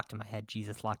 no, locked in my head.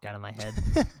 Jesus, locked out of my head.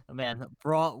 Man,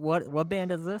 bro, what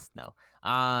band is this? No.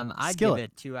 I'd give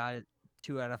Skillet. it 2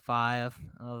 out of 5.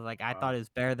 I was like, I Wow. thought it was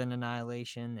better than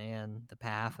Annihilation and The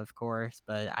Path, of course,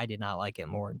 but I did not like it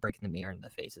more than Breaking the Mirror and The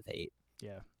Face of Hate.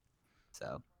 Yeah.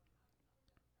 So,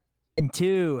 and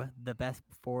 2, the best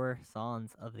 4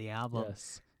 songs of the album.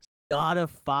 Yes. God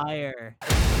of Fire.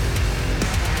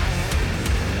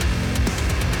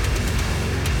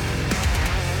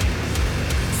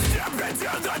 Step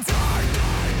into the dark.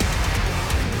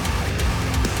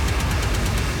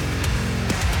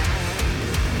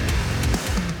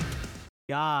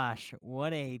 Gosh,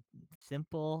 what a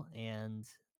simple and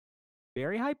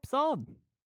very hype song.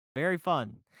 Very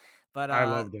fun. But I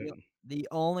loved it. the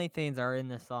only things that are in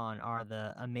this song are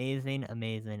the amazing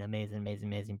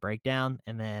breakdown,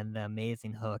 and then the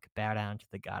amazing hook, Bow Down to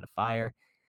the God of Fire.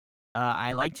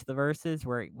 I liked the verses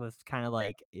where it was kind of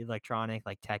like electronic,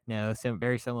 like techno, so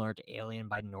very similar to Alien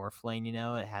by Northlane.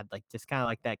 It had like just kind of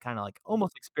like that kind of like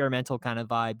almost experimental kind of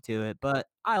vibe to it. But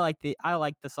I like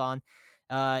the song.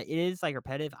 It is like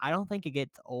repetitive. I don't think it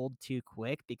gets old too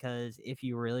quick, because if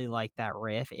you really like that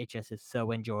riff, it just is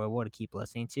so enjoyable to keep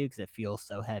listening to because it feels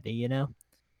so heavy.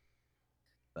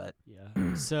 But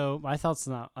Yeah. So my thoughts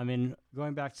on that, I mean,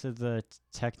 going back to the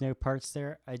techno parts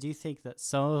there, I do think that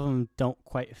some of them don't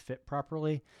quite fit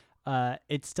properly.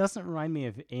 It doesn't remind me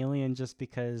of Alien, just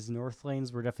because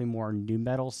Northlanes were definitely more new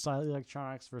metal style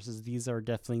electronics, versus these are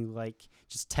definitely like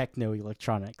just techno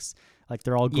electronics. Like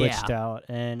they're all glitched out,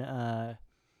 and I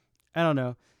don't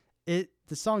know.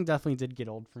 The song definitely did get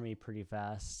old for me pretty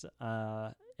fast.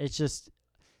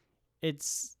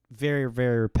 It's very,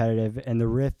 very repetitive, and the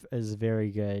riff is very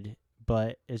good,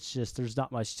 but it's just there's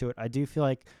not much to it. I do feel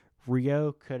like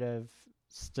Rio could have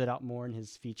stood out more in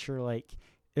his feature. Like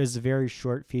it was a very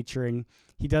short feature, and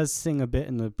he does sing a bit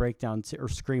in the breakdown too, or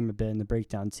scream a bit in the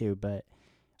breakdown too. But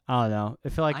I don't know. I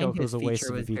feel like I think it was his a waste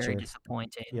feature of a was very feature.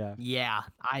 disappointing. Yeah. Yeah,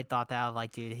 I thought that. I was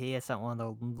like, dude, he has one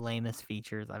of the lamest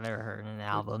features I've ever heard in an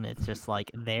album. It's just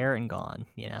like there and gone,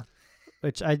 you know?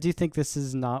 Which I do think this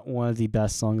is not one of the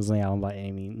best songs on the album by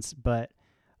any means, but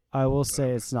I will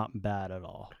say it's not bad at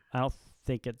all. I don't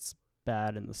think it's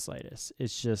bad in the slightest.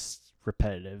 It's just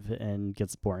repetitive and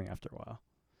gets boring after a while.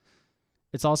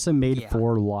 It's also made Yeah.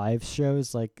 for live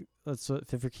shows. Like that's what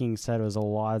Fit for King said, was a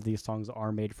lot of these songs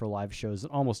are made for live shows.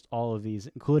 And almost all of these,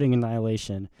 including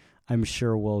Annihilation, I'm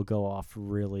sure will go off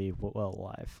really well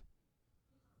live.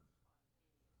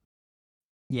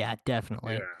 Yeah,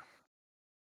 definitely. Yeah.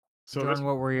 So Jordan, this,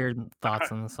 what were your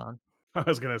thoughts on the song? I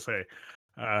was gonna say,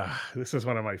 this is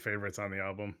one of my favorites on the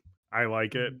album. I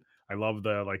like it. Mm-hmm. I love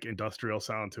the like industrial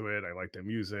sound to it. I like the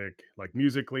music. Like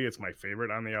musically, it's my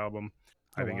favorite on the album.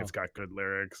 I Oh, think wow. it's got good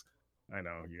lyrics. I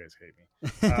know you guys hate me.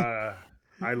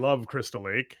 I love Crystal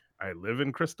Lake. I live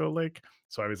in Crystal Lake,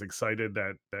 so I was excited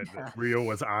that Rio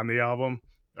was on the album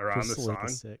or on the Crystal Lake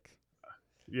is song. sick.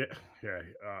 Yeah, yeah.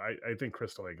 I think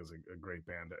Crystal Lake is a great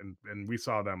band, and we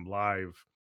saw them live.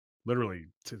 Literally,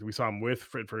 we saw them with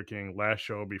Fit for King last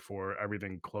show before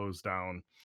everything closed down.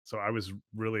 So I was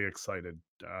really excited.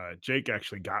 Jake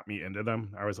actually got me into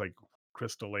them. I was like,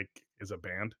 Crystal Lake is a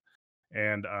band,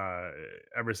 and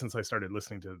ever since I started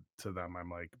listening to them,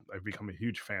 I've become a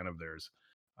huge fan of theirs.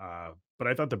 But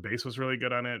I thought the bass was really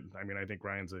good on it. I mean, I think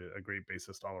Ryan's a great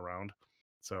bassist all around.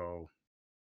 So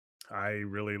I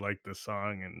really like this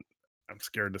song, and I'm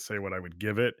scared to say what I would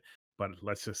give it, but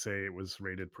let's just say it was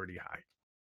rated pretty high.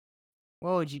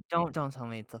 What would you don't tell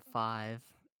me it's a 5.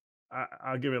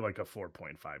 I'll give it like a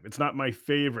 4.5. It's not my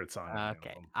favorite song on the Okay.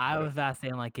 album, I but was not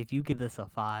saying like if you give this a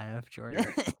 5, Jordan.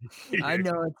 I you're,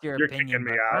 know it's your you're kicking opinion,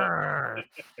 me but out.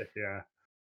 Yeah, yeah.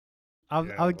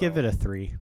 I'll give it Well, a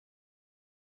 3.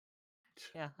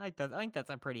 yeah, I think that's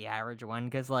a pretty average one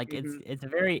because like mhm, it's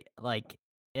very like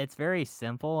it's very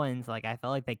simple and it's like I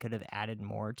felt like they could have added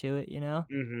more to it, you know.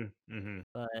 mhm, mhm,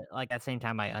 But like at the same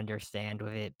time, I understand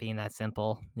with it being that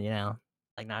simple, you know.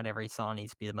 Like not every song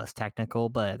needs to be the most technical,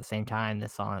 but at the same time,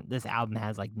 this album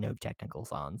has like no technical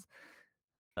songs.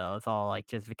 So it's all like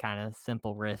just kind of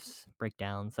simple riffs,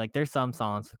 breakdowns. Like there's some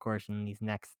songs, of course, in these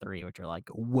next three, which are like,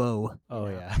 whoa, you Oh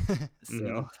know. yeah.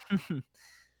 mhm.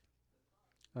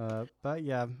 So But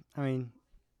yeah, I mean,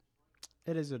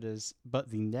 it is what it is. But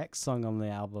the next song on the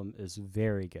album is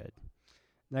very good.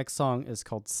 Next song is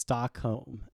called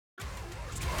Stockholm.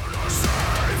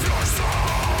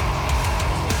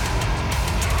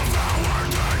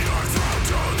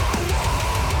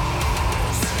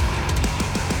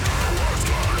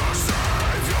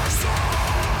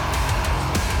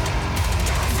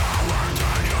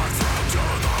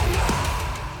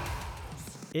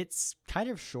 It's kind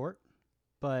of short,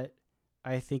 but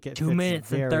I think it 2 fits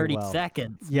minutes and very 30 well.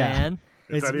 seconds, Yeah. man.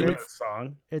 Is It's that even a it's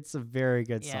song? it's a very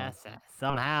good song. Yes,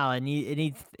 somehow it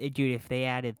needs dude. If they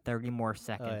added 30 more Oh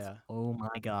seconds, yeah. oh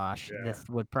my gosh, Yeah. this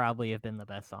would probably have been the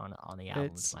best song on the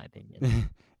album, It's in my opinion.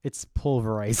 it's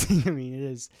pulverizing. I mean, it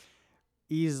is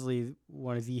easily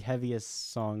one of the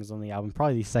heaviest songs on the album,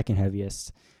 probably the second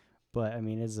heaviest. But I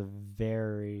mean, it's a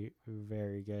very,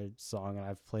 very good song, and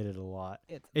I've played it a lot.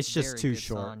 It's a just very too good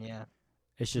short. song, yeah.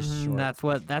 It's just Mhm,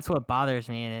 short. that's what bothers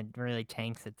me, and it really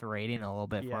tanks its rating a little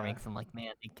bit for me. Yeah. 'Cause I'm like,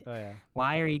 man, Oh yeah.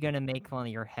 why are you gonna make one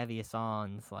of your heaviest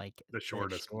songs like The this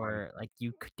shortest one. short? Like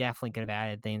you definitely could have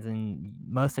added things, and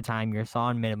most of the time your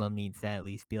song minimum needs to at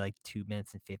least be like 2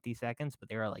 minutes and 50 seconds, but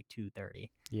they were like 2:30.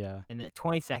 Yeah. And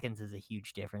 20 seconds is a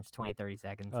huge difference. 20, 30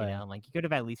 seconds, Oh you yeah. know. Like you could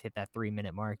have at least hit that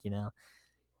 3-minute mark, you know.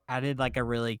 Added like a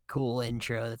really cool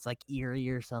intro that's like eerie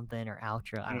or something or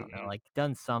outro. I don't know. Mhm. Like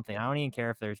done something. I don't even care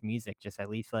if there's music, just at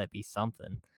least let it be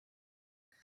something.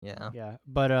 Yeah. Yeah.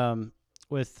 But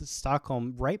with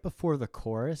Stockholm, right before the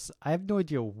chorus, I have no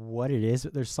idea what it is,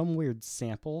 but there's some weird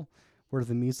sample where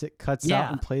the music cuts out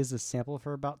Yeah. and plays the sample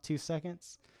for about 2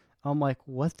 seconds. I'm like,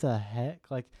 what the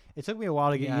heck? Like, it took me a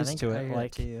while to get Yeah, I used think to I it. heard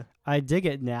Like, too. I dig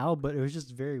it now, but it was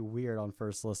just very weird on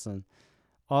first listen.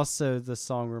 Also, the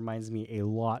song reminds me a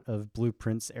lot of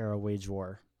Blueprints era Wage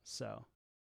War. So,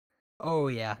 Oh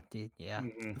yeah, dude. Yeah.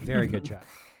 Mhm. very good track.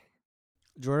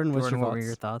 Jordan, what's Jordan, your what were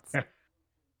your thoughts? thoughts?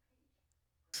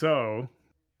 So,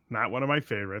 not one of my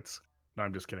favorites. No,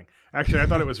 I'm just kidding. Actually, I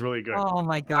thought it was really good. Oh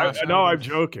my gosh. No, I'm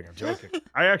joking. I'm joking.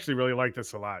 I actually really like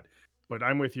this a lot, but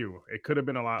I'm with you. It could have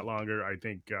been a lot longer. I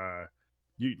think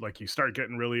you start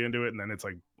getting really into it, and then it's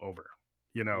like over.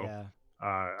 You know, Yeah.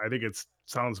 I think it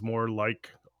sounds more like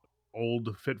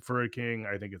old Fit for a King.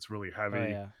 I think it's really Oh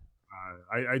heavy. yeah.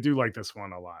 I do like this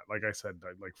one a lot. Like I said,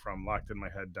 like from Locked in My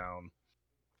Head Down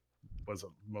was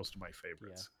most of my Yeah.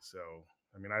 favorites. So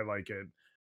I mean, I like it.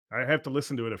 I have to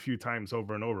listen to it a few times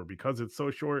over and over because it's so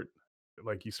short.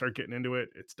 Like you start getting into it,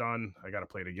 it's done. I got to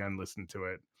play it again, listen to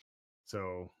it.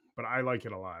 So, but I like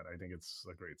it a lot. I think it's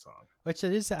a great song. Which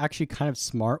it is actually kind of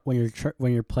smart when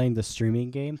when you're playing the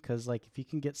streaming game, because like if you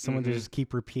can get someone to Hmm. just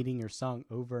keep repeating your song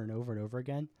over and over and over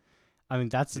again, I mean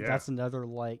that's Yeah, that's another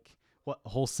like what a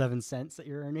whole 7 cents that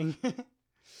you're earning.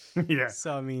 yeah,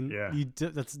 So I mean yeah.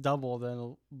 that's double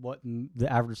than what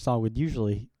the average song would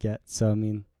usually get. So I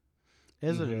mean, it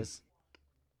is what it Hmm. is.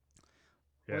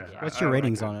 Yeah, Yeah. What's I your like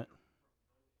ratings it. on it?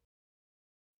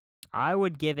 I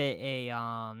would give it a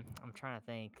I'm trying to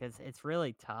think cuz it's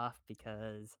really tough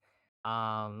because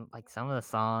like some of the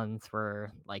songs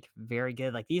were like very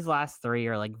good. Like these last 3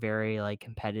 are like very like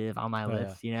competitive on my Oh yeah.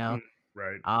 list, you know. Mm,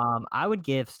 right. I would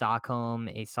give Stockholm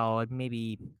a solid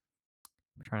maybe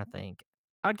I'm trying to think.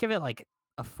 I'd give it like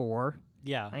a 4.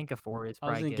 Yeah. I think a 4 is I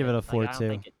was probably gonna give it good. a Like 4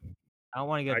 too. I don't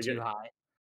want to go I get. too high.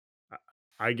 I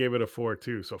I gave it a 4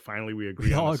 too. So finally, we agree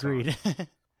We on all the song. agreed.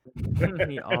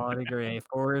 We all agree.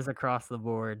 4 is across the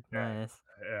board. Yeah, Nice.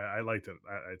 yeah, I liked it.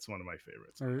 It's one of my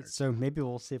favorites on Or there so too. maybe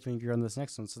we'll see if we can agree on this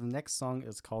next one. So the next song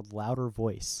is called Louder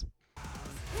Voice.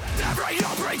 Every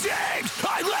operating,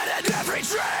 I let in every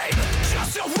dream,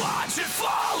 just to watch it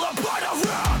fall apart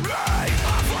around me. A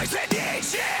voice in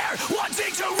each ear,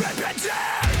 wanting to rip and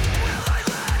tear. Will I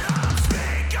let him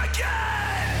speak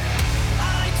again?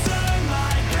 I turn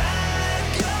my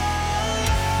back on,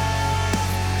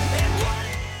 and what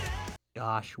it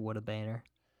Gosh, what a banner.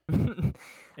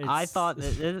 I It's thought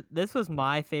that this was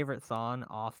my favorite song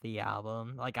off the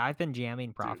album. Like I've been jamming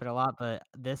Dude, Prophet a lot, but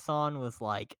this song was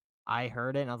like I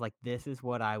heard it and I was like, this is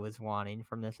what I was wanting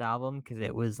from this album because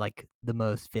it was like the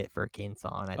most fit for a King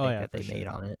song I oh think yeah, that for they made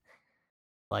sure. on it.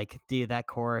 Like, dude, that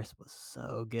chorus was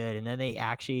so good. And then they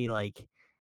actually like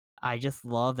I just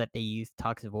love that they used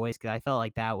Tuck's voice because I felt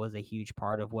like that was a huge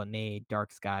part of what made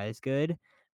Dark Skies good,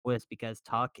 was because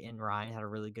Tuck and Ryan had a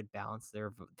really good balance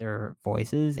their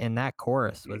voices, and that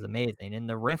chorus mm, was amazing, and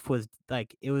the riff was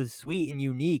like it was sweet and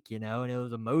unique, you know, and it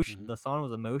was emotion. Hmm. The song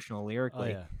was emotional Oh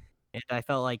lyrically, yeah. and I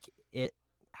felt like it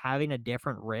having a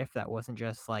different riff that wasn't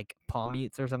just like palm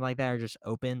mutes or something like that, or just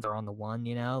opens or on the one,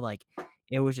 you know, like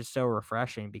it was just so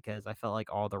refreshing because I felt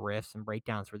like all the riffs and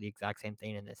breakdowns were the exact same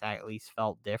thing, and this at least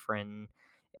felt different.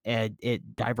 And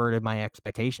it diverted my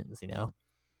expectations, you know.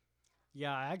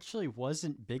 Yeah, I actually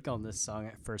wasn't big on this song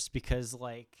at first because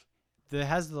like it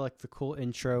has the cool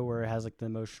intro where it has like the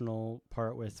emotional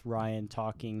part with Ryan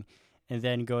talking and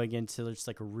then going into just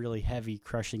like a really heavy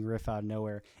crushing riff out of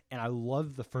nowhere. And I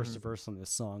love the first Mhm. verse on this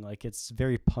song. Like it's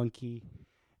very punky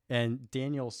and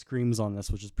Daniel screams on this,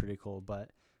 which is pretty cool.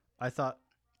 But I thought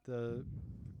the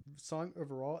song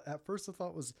overall at first I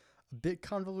thought was a bit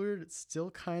convoluted. It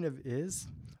still kind of is,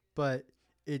 but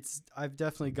I've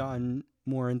definitely gotten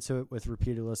more into it with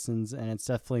repeated listens, and it's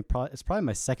probably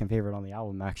my second favorite on the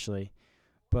album actually.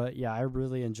 But yeah, I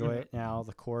really enjoy Mhm. it now.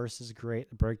 The chorus is great.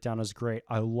 The breakdown is great.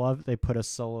 I love they put a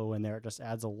solo in there. It just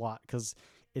adds a lot because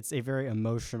it's a very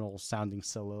emotional sounding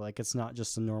solo. Like it's not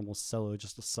just a normal solo,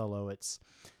 just a solo. It's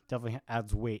definitely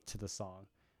adds weight to the song.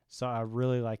 So I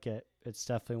really like it. It's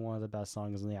definitely one of the best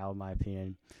songs on the album, in my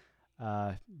opinion.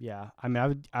 Yeah. I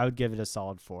mean, I would give it a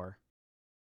solid 4.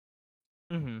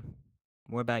 Mhm.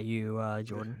 What about you,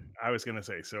 Jordan? I was gonna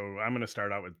say. So I'm gonna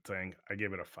start out with saying I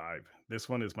gave it a 5. This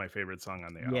one is my favorite song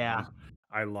on the album. Yeah.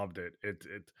 I loved it. It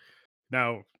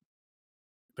now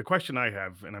the question I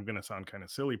have, and I'm gonna sound kind of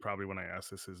silly probably when I ask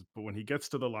this, is but when he gets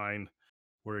to the line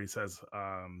where he says,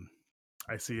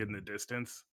 "I see it in the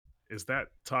distance," is that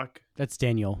Tuck? That's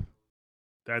Daniel.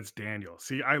 That's Daniel.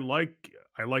 See, I like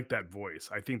that voice.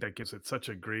 I think that gives it such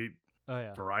a great Oh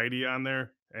yeah. variety on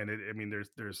there. And I mean,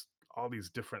 there's all these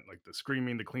different like the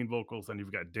screaming, the clean vocals, and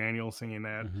you've got Daniel singing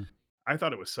that. Hmm. I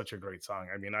thought it was such a great song.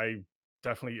 I mean,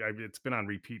 it's been on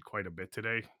repeat quite a bit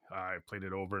today. I played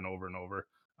it over and over and over.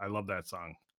 I love that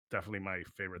song. Definitely my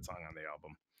favorite song on the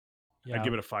album. I'd Yeah.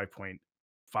 give it a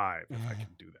 5.5 if I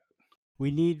can do that.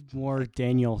 We need more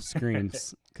Daniel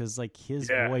screams because like his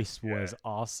Yeah, voice yeah. was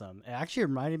awesome. It actually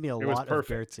reminded me a It was lot of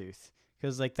perfect. Beartooth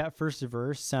because like that first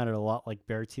verse sounded a lot like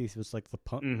Beartooth was like the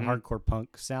punk, Hmm. hardcore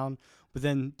punk sound, but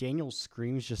then Daniel's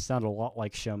screams just sound a lot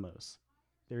like Shomo's.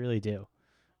 They really do.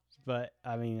 But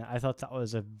I mean, I thought that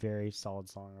was a very solid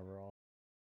song overall.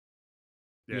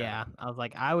 Yeah. Yeah. I was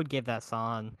like, I would give that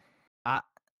song. I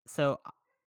so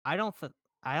I don't th-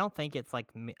 I don't think it's like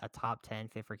a top 10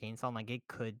 Fit for King song. Like it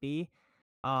could be,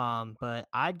 but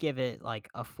I'd give it like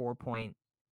a 4.5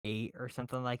 8 or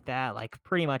something like that, like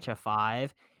pretty much a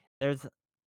 5. There's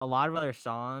a lot of other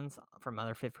songs from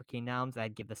other Fit for King albums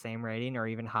I'd give the same rating or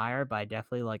even higher, but I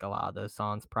definitely like a lot of those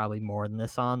songs probably more than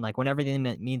this song. Like when Everything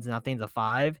That Means Nothing's a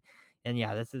 5, and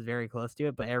yeah, this is very close to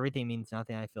it, but Everything Means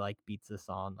Nothing I feel like beats this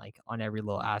song like on every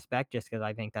little aspect just because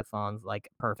I think that song's like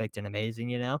perfect and amazing,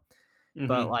 you know?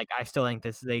 But, Hmm. like, I still think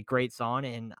this is a great song,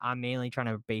 and I'm mainly trying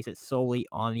to base it solely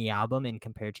on the album and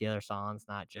compare to the other songs,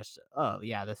 not just, "Oh,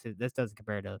 yeah, this doesn't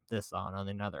compare to this song on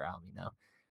another album," you know?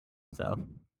 So,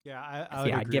 Yeah, I so would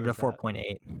yeah, I'd agree give it a with that.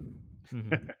 4.8.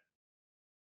 Mhm.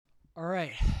 All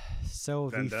right. So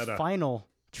the Vendetta. final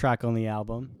track on the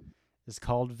album is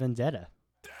called Vendetta.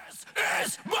 This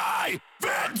is my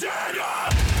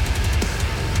vendetta!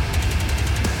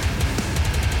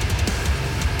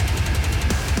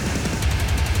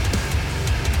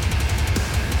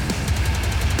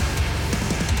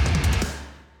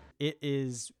 It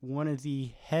is one of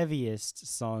the heaviest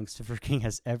songs Fit for King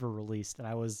has ever released,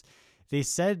 and they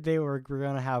said they were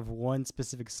going to have one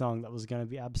specific song that was going to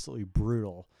be absolutely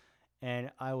brutal,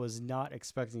 and I was not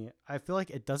expecting it. I feel like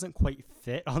it doesn't quite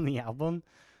fit on the album,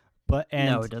 but No,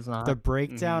 and it does the not.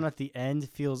 breakdown at the end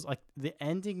feels like the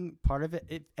ending part of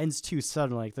it ends too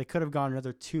sudden. Like they could have gone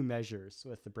another 2 measures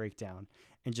with the breakdown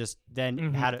and just then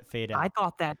Mhm. had it fade I out,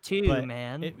 thought that too, but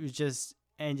man. it was just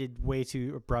ended way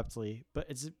too abruptly. But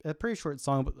it's a pretty short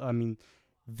song, but I mean,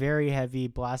 very heavy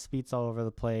blast beats all over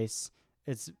the place.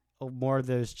 It's more of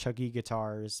those chuggy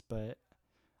guitars, but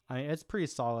I mean, it's pretty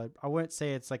solid. I wouldn't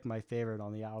say it's like my favorite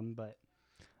on the album, but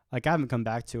like I haven't come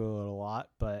back to it a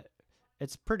lot, but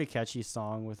it's a pretty catchy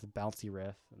song with a bouncy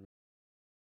riff.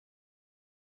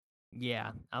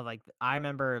 Yeah, I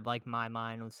remember, like, my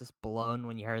mind was just blown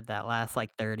when you heard that last,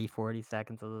 like, 30, 40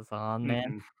 seconds of the song, man.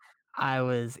 Hmm. I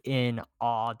was in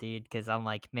awe, dude, because I'm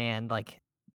like, man, like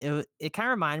it kind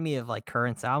of reminded me of like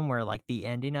Current's album where like the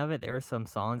ending of it, there were some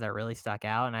songs that really stuck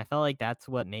out, and I felt like that's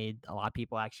what made a lot of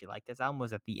people actually like this album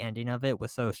was that the ending of it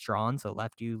was so strong, so it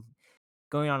left you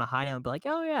going on a high note and be like,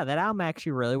 oh yeah, that album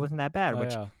actually really wasn't that bad. Oh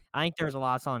Which yeah, I think there's a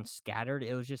lot of songs scattered.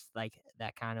 It was just like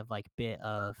that kind of like bit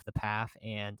of the Path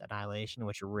and Annihilation,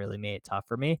 which really made it tough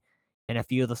for me. And a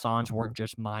few of the songs weren't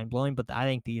just mind blowing, but I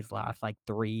think these last like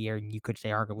 3, or you could say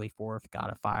arguably 4, if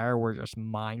God of Fire, were just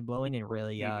mind blowing and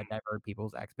really Hmm. diverted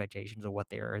people's expectations of what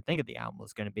they were thinking the album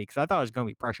was going to be. Because I thought it was going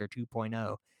to be Pressure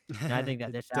 2.0, and I think that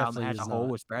it this album definitely as is a whole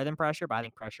not. was better than Pressure, but I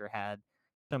think Pressure had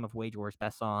some of Wage War's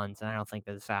best songs, and I don't think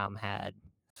that this album had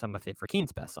some of Fit for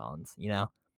Keen's best songs, you know?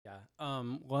 Yeah.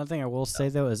 One thing I will say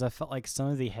though is I felt like some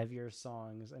of the heavier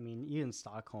songs, I mean, even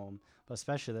Stockholm, but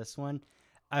especially this one,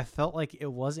 I felt like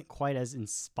it wasn't quite as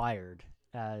inspired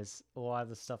as a lot of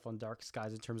the stuff on Dark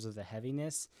Skies in terms of the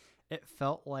heaviness. It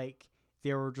felt like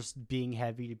they were just being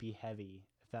heavy to be heavy,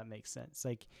 if that makes sense.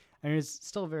 Like, I mean, it's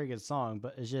still a very good song,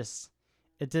 but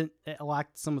it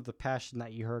lacked some of the passion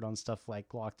that you heard on stuff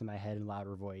like Locked in My Head and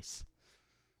Louder Voice.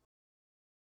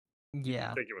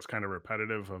 Yeah. I think it was kind of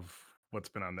repetitive of what's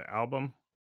been on the album.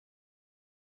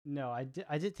 No, I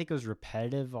did think it was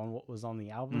repetitive on what was on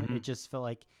the album. Hmm. It just felt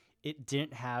like it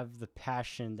didn't have the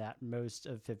passion that most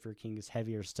of Fit for King's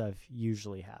heavier stuff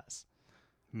usually has.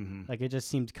 Hmm. Like it just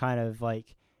seemed kind of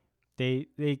like they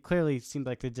clearly seemed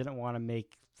like they didn't want to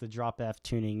make the drop F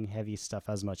tuning heavy stuff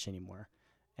as much anymore.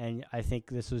 And I think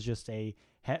this was just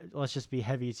let's just be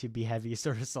heavy to be heavy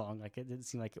sort of song. Like it didn't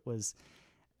seem like it was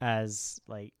as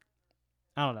like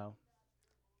I don't know.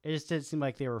 It just didn't seem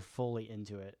like they were fully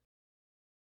into it.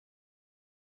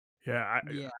 Yeah,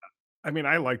 Yeah. I mean,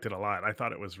 I liked it a lot. I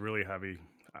thought it was really heavy.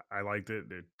 I liked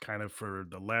it. It kind of for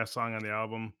the last song on the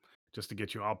album, just to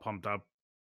get you all pumped up.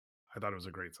 I thought it was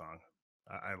a great song.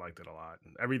 I liked it a lot.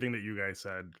 And everything that you guys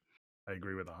said, I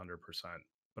agree with 100%.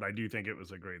 But I do think it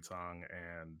was a great song,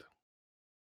 and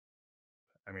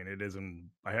I mean, it isn't.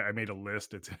 I made a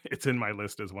list. It's it's in my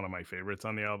list as one of my favorites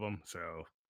on the album. So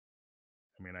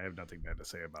I mean, I have nothing bad to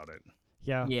say about it.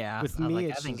 Yeah. Yeah. With me, I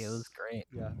it's think it was just great.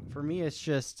 yeah. For me, it's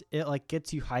just it like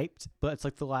gets you hyped, but it's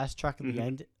like the last track at the Hmm.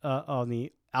 end on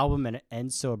the album, and it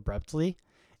ends so abruptly,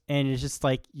 and it's just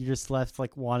like you're just left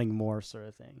like wanting more sort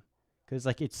of thing, because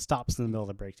like it stops in the middle of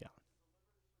the breakdown.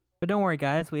 But don't worry,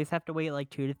 guys. We just have to wait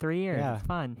like 2 to 3 years. Yeah. It's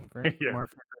fine for Yeah. more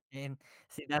and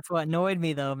see, that's what annoyed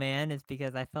me though, man, is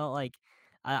because I felt like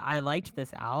I liked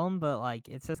this album, but like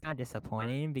it's just kind of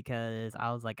disappointing because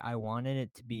I was like I wanted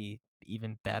it to be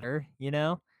even better, you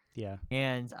know? Yeah.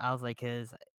 And I was like,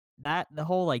 cause that the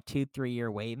whole like 2, 3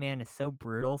 year wait, man, is so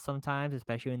brutal sometimes,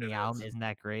 especially when It the album is. isn't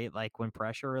that great. Like when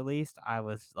Pressure released, I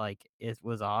was like, it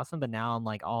was awesome, but now I'm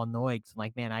like all annoyed. 'Cause I'm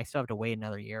like, man, I still have to wait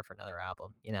another year for another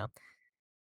album, you know?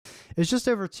 It's just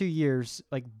over 2 years,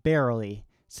 like barely,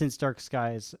 since Dark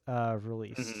Skies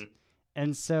released. Mhm.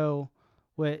 And so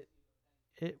what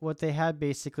they had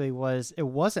basically was it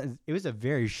was a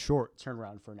very short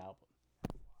turnaround for an album.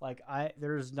 Like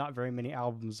there's not very many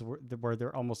albums where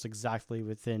they're almost exactly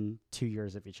within 2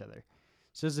 years of each other.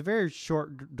 So it's a very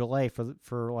short delay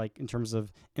for like in terms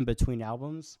of in between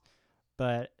albums,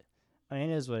 but I mean,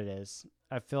 it is what it is.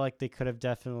 I feel like they could have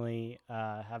definitely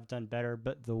have done better,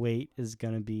 but the wait is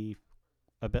going to be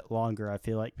a bit longer, I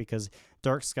feel like, because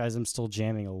Dark Skies I'm still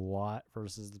jamming a lot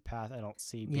versus The Path I don't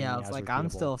see being Yeah, it's as like repeatable. I'm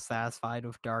still satisfied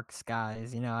with Dark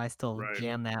Skies. I still Right.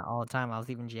 jam that all the time. I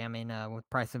was even jamming with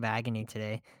Price of Agony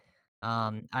today.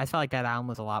 I felt like that album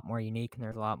was a lot more unique and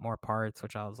there's a lot more parts,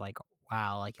 which I was like,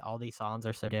 wow, like all these songs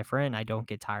are so different. And I don't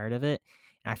get tired of it.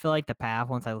 And I feel like The Path,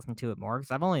 once I listen to it more,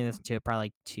 because I've only listened to it probably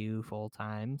like 2 full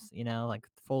times, like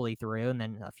fully through, and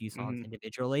then a few songs Mhm.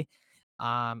 individually.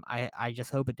 I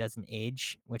just hope it doesn't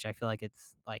age, which I feel like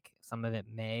it's like some of it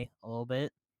may a little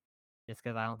bit, just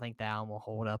because I don't think the album will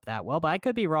hold up that well. But I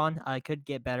could be wrong. I could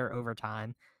get better over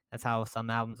time. That's how some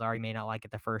albums are. You may not like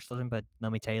it the first listen, but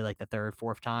let me tell you, like the third,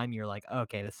 fourth time, you're like,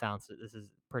 okay, this is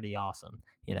pretty awesome.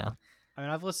 I mean,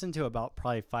 I've listened to about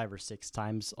probably 5 or 6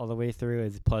 times all the way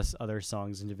through, plus other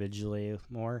songs individually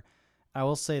more. I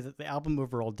will say that the album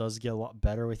overall does get a lot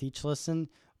better with each listen,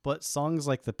 but songs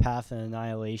like The Path and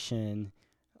Annihilation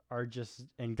are just,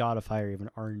 and God of Fire even,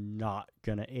 are not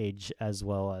going to age as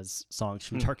well as songs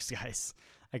from Hmm. Dark Skies.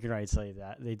 I can already tell you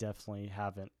that. They definitely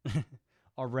haven't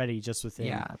already just within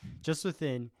Yeah,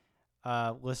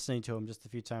 listening to them just a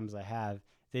few times I have,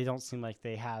 they don't seem like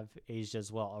they have aged as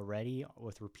well already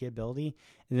with repeatability.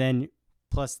 And then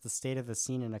plus the state of the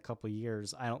scene in a couple of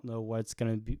years, I don't know what it's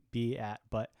going to be at,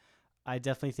 but I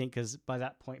definitely think because by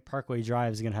that point, Parkway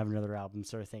Drive is going to have another album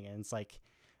sort of thing. And it's like,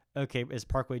 okay, is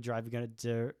Parkway Drive going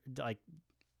to like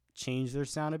change their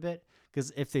sound a bit?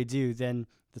 Because if they do, then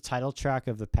the title track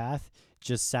of The Path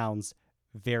just sounds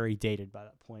very dated by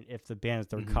that point if the band that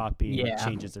they're Mhm. copying Yeah.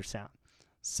 changes their sound.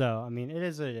 So I mean, it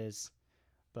is what it is,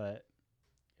 but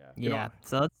yeah, You know- yeah.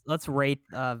 So let's rate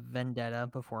Vendetta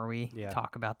before we Yeah.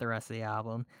 talk about the rest of the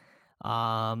album.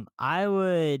 I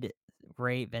would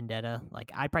rate Vendetta,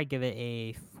 like I'd probably give it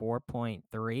a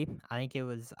 4.3.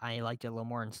 I liked it a little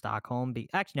more in Stockholm.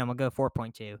 Actually, no, I'm gonna go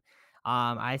 4.2.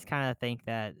 I just kind of think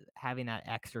that having that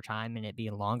extra time and it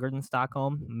being longer than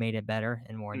Stockholm made it better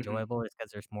and more Mhm. enjoyable, just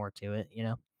because there's more to it.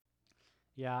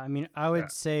 yeah. I mean, I would Yeah.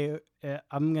 say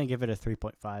I'm gonna give it a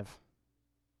 3.5,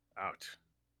 Ouch.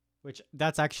 which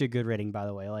that's actually a good rating, by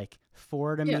the way. Like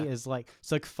 4 to Yeah. me is like,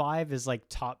 so like 5 is like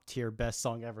top tier best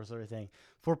song ever sort of thing.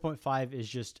 4.5 is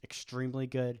just extremely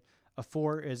good. A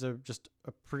 4 is just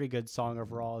a pretty good song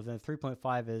overall. And then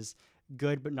 3.5 is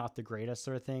good but not the greatest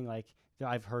sort of thing. Like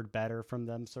I've heard better from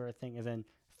them sort of thing. And then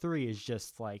 3 is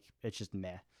just like it's just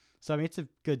meh. So I mean, it's a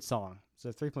good song.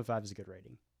 So 3.5 is a good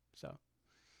rating. So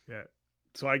Yeah.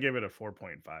 So I gave it a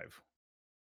 4.5.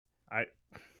 I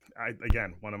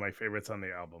again, one of my favorites on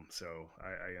the album, so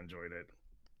I enjoyed it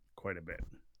quite a bit.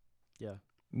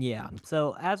 Yeah.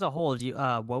 So as a whole,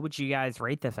 what would you guys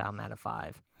rate this album out of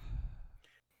 5?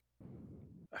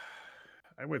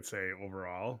 I would say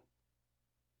overall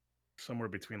somewhere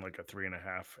between like a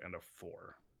 3.5 and a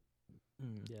 4.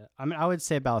 yeah, I mean, I would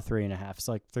say about 3.5.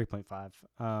 So like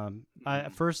 3.5.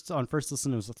 At first on first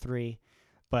listen it was a 3,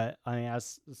 but I mean,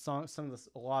 as the song,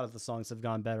 a lot of the songs have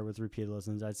gone better with repeated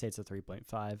listens. I'd say it's a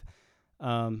 3.5.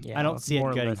 Yeah, I don't with see it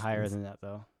more getting higher listens. than that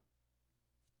though.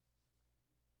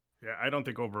 Yeah, I don't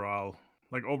think overall,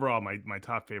 my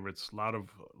top favorites,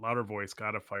 louder voice,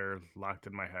 God of Fire, Locked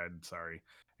in My Head, sorry,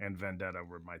 and Vendetta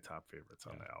were my top favorites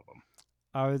on the album.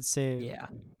 I would say Yeah.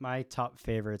 my top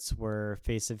favorites were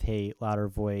Face of Hate, Louder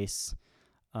Voice.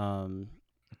 I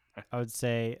would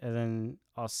say, and then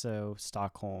also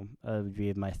Stockholm would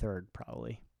be my third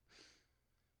probably.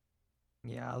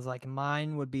 Yeah, I was like,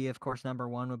 mine would be, of course, number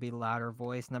 1 would be Louder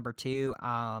Voice. Number 2,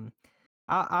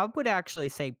 I would actually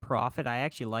say Prophet. I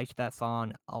actually liked that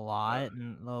song a lot,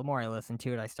 and the more I listen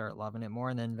to it, I start loving it more.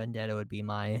 And then Vendetta would be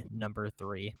my number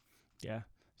 3. Yeah.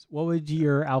 So what would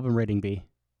your album rating be?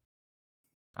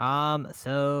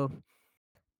 So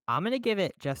I'm gonna give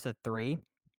it just a 3.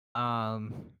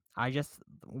 I just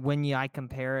I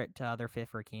compare it to other Fifth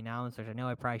for Keen albums, which I know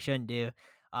I probably shouldn't do.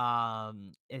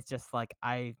 It's just like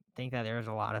I think that there's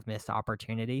a lot of missed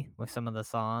opportunity with some of the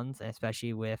songs, and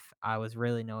especially with I was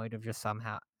really annoyed of just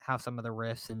somehow how some of the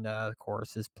riffs and the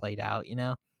choruses played out.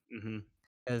 Mm-hmm.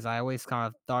 Because I always kind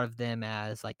of thought of them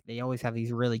as like they always have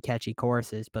these really catchy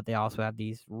choruses, but they also have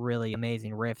these really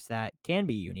amazing riffs that can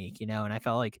be unique. And I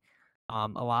felt like a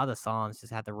lot of the songs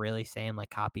just had the really same like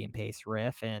copy and paste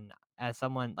riff, and as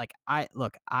someone like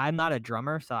I'm not a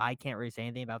drummer, so I can't really say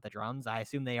anything about the drums. I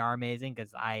assume they are amazing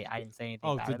because I didn't say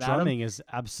anything Oh, bad the about them. drumming is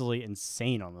absolutely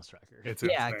insane on this record. It's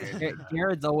Yeah, because insane.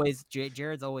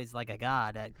 Jared's always like a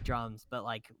god at drums, but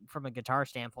like from a guitar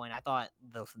standpoint, I thought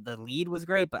the lead was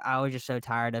great, but I was just so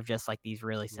tired of just like these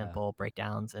really Yeah. simple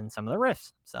breakdowns and some of the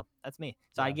riffs. So that's me.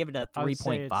 So I Yeah. give it a I would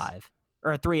say 3.5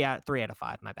 or a 3 out of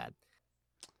 5. My bad.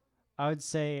 I would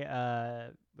say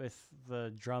with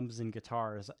the drums and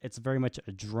guitars, it's very much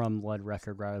a drum-led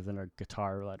record rather than a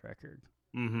guitar-led record.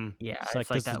 Mm-hmm. Yeah, It's like like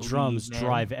because the that drums lead, man.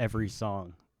 drive every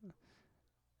song,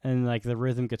 and like the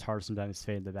rhythm guitar sometimes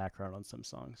fade in the background on some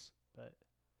songs. But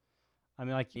I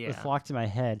mean, like with Yeah. Locked in My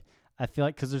Head, I feel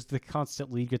like because there's the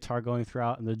constant lead guitar going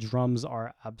throughout, and the drums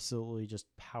are absolutely just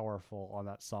powerful on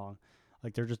that song.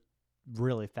 Like they're just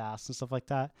really fast and stuff like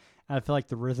that. And I feel like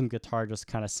the rhythm guitar just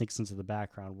kind of sinks into the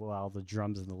background while the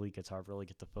drums and the lead guitar really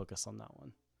get to focus on that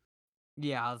one.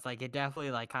 Yeah, I was like, it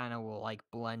definitely like kind of will like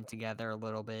blend together a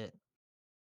little bit.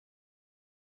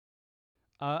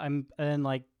 I'm and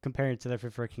like comparing it to their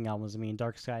Fit for a King albums, I mean,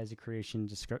 Dark Skies and Creation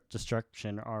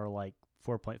Destruction are like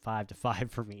 4.5 to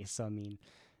 5 for me. So I mean,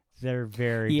 they're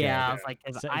very Yeah, I good. was like,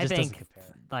 'cause So it I just doesn't think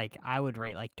compare. like I would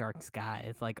rate like Dark Sky.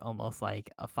 It's like almost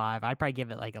like a 5. I'd probably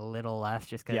give it like a little less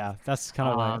just because Yeah, that's kind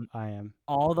of um what I am.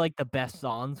 all like the best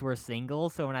songs were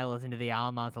singles. So when I listened to the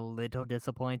album, I was a little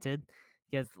disappointed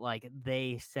because like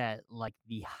they set like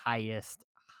the highest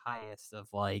of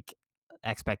like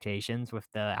expectations with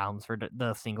the albums for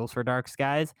the singles for Dark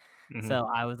Skies. Mhm. So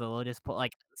I was a little disappointed.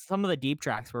 Like some of the deep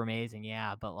tracks were amazing,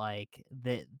 yeah, but like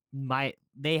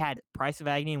they had Price of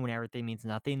Agony and When Everything Means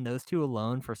Nothing. Those two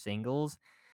alone for singles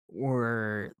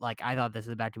were like I thought this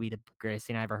was about to be the greatest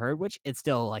thing I ever heard, which it's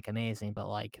still like amazing, but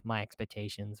like my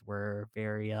expectations were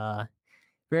very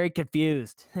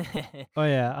confused. Oh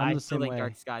yeah, I'm I the still same think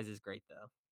Dark way. Skies is great though.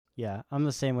 Yeah, I'm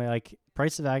the same way. Like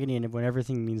Price of Agony and When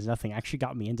Everything Means Nothing actually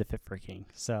got me into Fit for a King.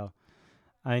 So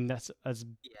I mean that's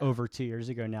Yeah. over 2 years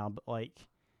ago now, but like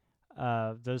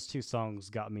those two songs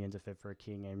got me into Fit for a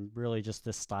King and really just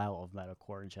this style of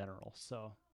metalcore in general.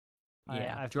 So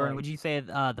Yeah. I feel Jordan, like, would you say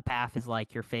The Path is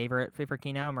like your favorite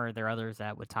King album, or are there others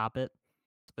that would top it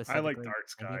I like specifically? Dark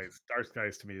Skies. Dark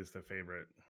Skies to me is the favorite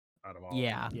out of all.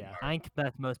 Yeah, of them. Yeah. I think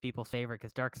that's most people's favorite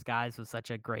because Dark Skies was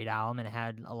such a great album and it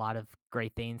had a lot of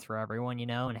great things for everyone,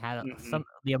 and had Mhm. some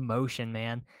the emotion,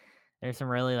 man. There's some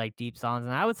really like deep songs,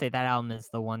 and I would say that album is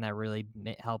the one that really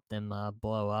helped them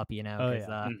blow up, Oh, because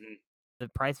yeah. Mhm. the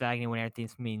Price of Agony When Everything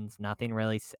Means Nothing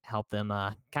really helped them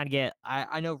kind of get.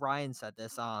 I know Ryan said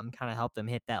this kind of helped them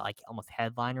hit that like almost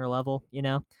headliner level,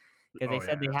 because they Oh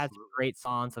said yeah, they had some absolutely. great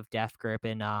songs of Death Grip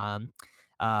and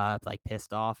like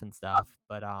Pissed Off and stuff,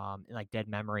 but and, like Dead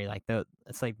Memory, like the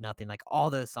Slave Nothing, like all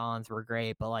those songs were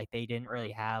great, but like they didn't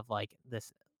really have like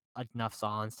this enough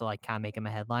songs to like kind of make them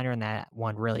a headliner, and that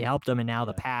one really helped them. And now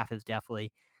The Yeah. Path has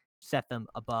definitely set them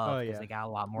above Oh, because yeah. they got a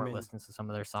lot I more mean, listens to some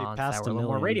of their they songs that passed were a a little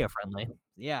more million. radio friendly.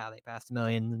 Yeah, they passed 1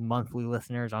 million monthly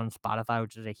listeners on Spotify,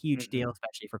 which is a huge Mhm. deal,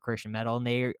 especially for Christian metal. And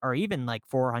they are even like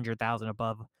 400,000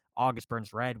 above August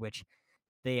Burns Red, which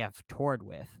they have toured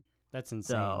with. That's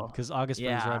insane So because August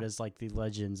Burns yeah, Red is like the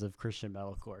legends of Christian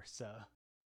metalcore. So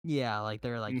yeah, like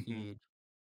they're like Mhm. huge.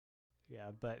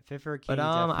 yeah, but Fit for a But King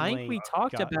I definitely think we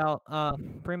talked got. about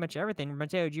pretty much everything.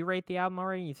 Mateo, did you rate the album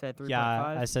already? You said Yeah,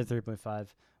 3.5. I said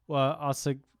 3.5. Well,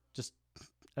 also just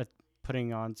uh,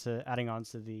 adding on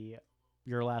to the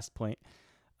your last point.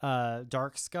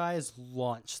 Dark Skies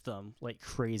launched them like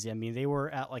crazy. I mean, they were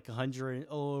at like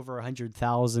over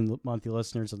 100,000 monthly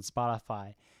listeners on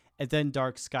Spotify, and then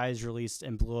Dark Skies released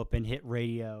and blew up and hit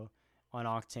radio on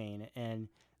Octane, and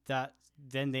that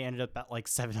then they ended up at like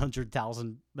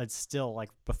 700,000, but still like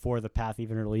before the Path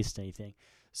even released anything.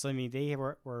 So I mean, they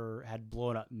had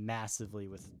blown up massively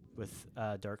with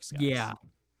Dark Skies. Yeah.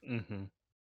 Mhm.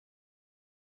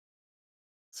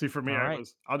 See, for me, All right.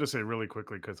 I'll just say really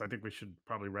quickly because I think we should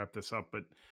probably wrap this up. But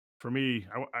for me,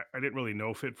 I didn't really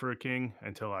know Fit for a King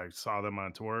until I saw them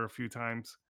on tour a few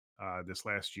times this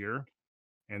last year.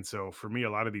 And so for me, a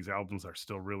lot of these albums are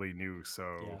still really new. So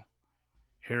Yeah.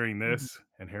 hearing Mhm. this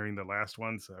and hearing the last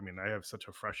ones, I mean, I have such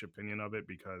a fresh opinion of it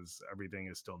because everything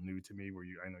is still new to me.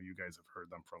 I know you guys have heard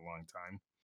them for a long time,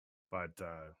 but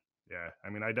yeah, I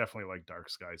mean, I definitely like Dark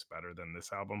Skies better than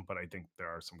this album, but I think there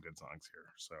are some good songs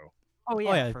here. So Oh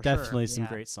Oh yeah, yeah, for sure. definitely some Yeah.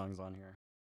 great songs on here.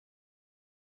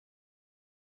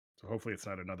 hopefully it's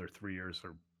not another 3 years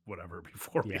or whatever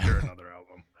before we Yeah. hear another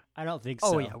album. I don't think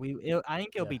Oh so. yeah, I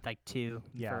think it'll Yeah. be like 2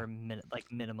 Yeah. for a minute,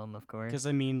 like minimum, of course. Because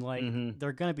I mean, like Mhm.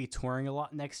 they're gonna be touring a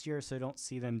lot next year, so I don't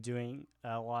see them doing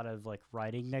a lot of like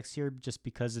writing next year, just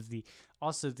because of the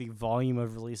volume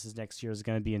of releases next year is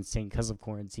gonna be insane because of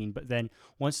quarantine. But then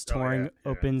once Oh, yeah, touring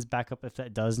yeah. opens back up, if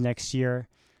that does next year,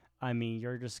 I mean,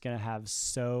 you're just gonna have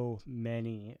so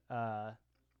many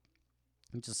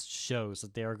just shows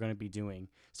that they are going to be doing,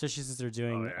 especially since they're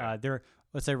doing yeah.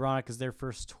 what's ironic is their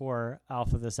first tour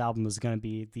off of this album is going to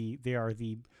be they are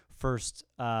the first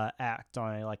act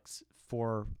on a like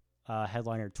 4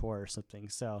 headliner tour or something,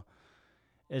 so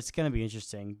it's going to be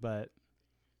interesting. But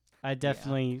I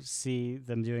definitely see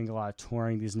them doing a lot of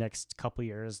touring these next couple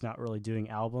years, not really doing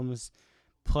albums.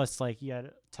 Plus, like,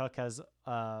 Tuck has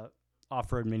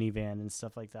off-road minivan and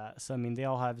stuff like that. So I mean, they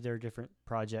all have their different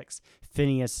projects.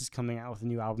 Phineas is coming out with a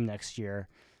new album next year,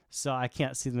 so I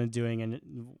can't see them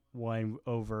doing one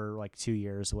over like 2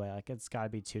 years away. Like, it's got to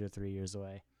be 2 to 3 years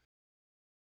away.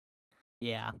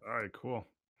 Yeah. All right, cool.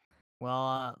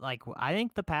 Well, I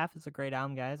think The Path is a great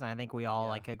album, guys. And I think we all Yeah,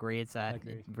 like agree it's that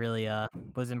agree. it really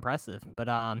was impressive. But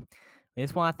we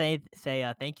just want to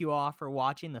say thank you all for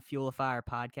watching the Fuel of Fire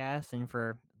podcast and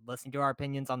for listening to our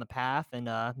opinions on The Path. And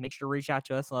make sure to reach out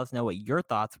to us and let us know what your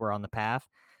thoughts were on The Path.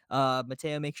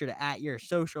 Mateo, make sure to @ your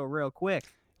social real quick.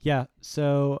 Yeah,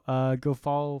 so go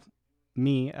follow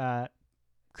me at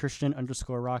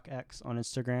Christian_RockX on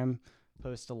Instagram.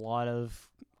 Post a lot of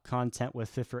content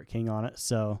with Fifth Foot King on it,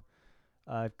 so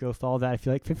go follow that if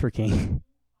you like Fifth Foot King.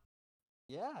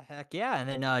 Yeah, heck yeah.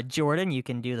 And then Jordan, you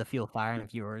can do the Fuel of Fire and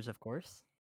viewers, of course.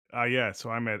 Yeah,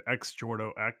 so I'm at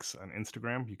xjordox on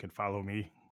Instagram. You can follow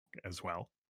me as well.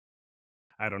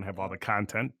 I don't have all the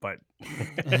content, but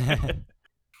but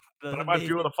I'm on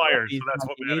Fuel of the Fire, so that's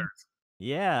what matters.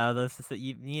 Yeah,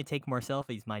 you need to take more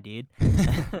selfies, my dude.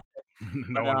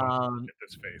 No one wants to get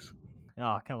this face.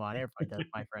 Oh, come on. Everybody does,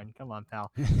 my friend. Come on, pal.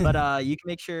 But you can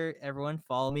make sure everyone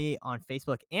follow me on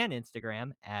Facebook and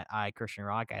Instagram at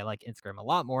iChristianRock. I like Instagram a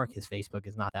lot more because Facebook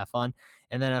is not that fun.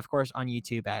 And then, of course, on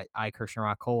YouTube at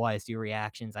iChristianRock. Cole-wise do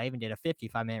reactions. I even did a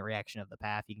 55-minute reaction of The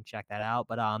Path. You can check that out.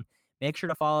 But make sure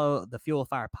to follow the Fuel of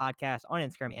Fire podcast on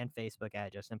Instagram and Facebook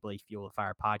at just simply Fuel of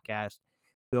Fire podcast.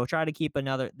 We'll try to keep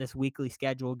this weekly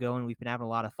schedule going. We've been having a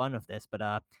lot of fun with this,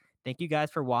 but thank you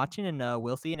guys for watching, and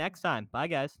we'll see you next time. Bye,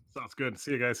 guys. Sounds good.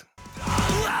 See you guys.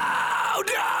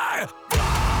 Louder!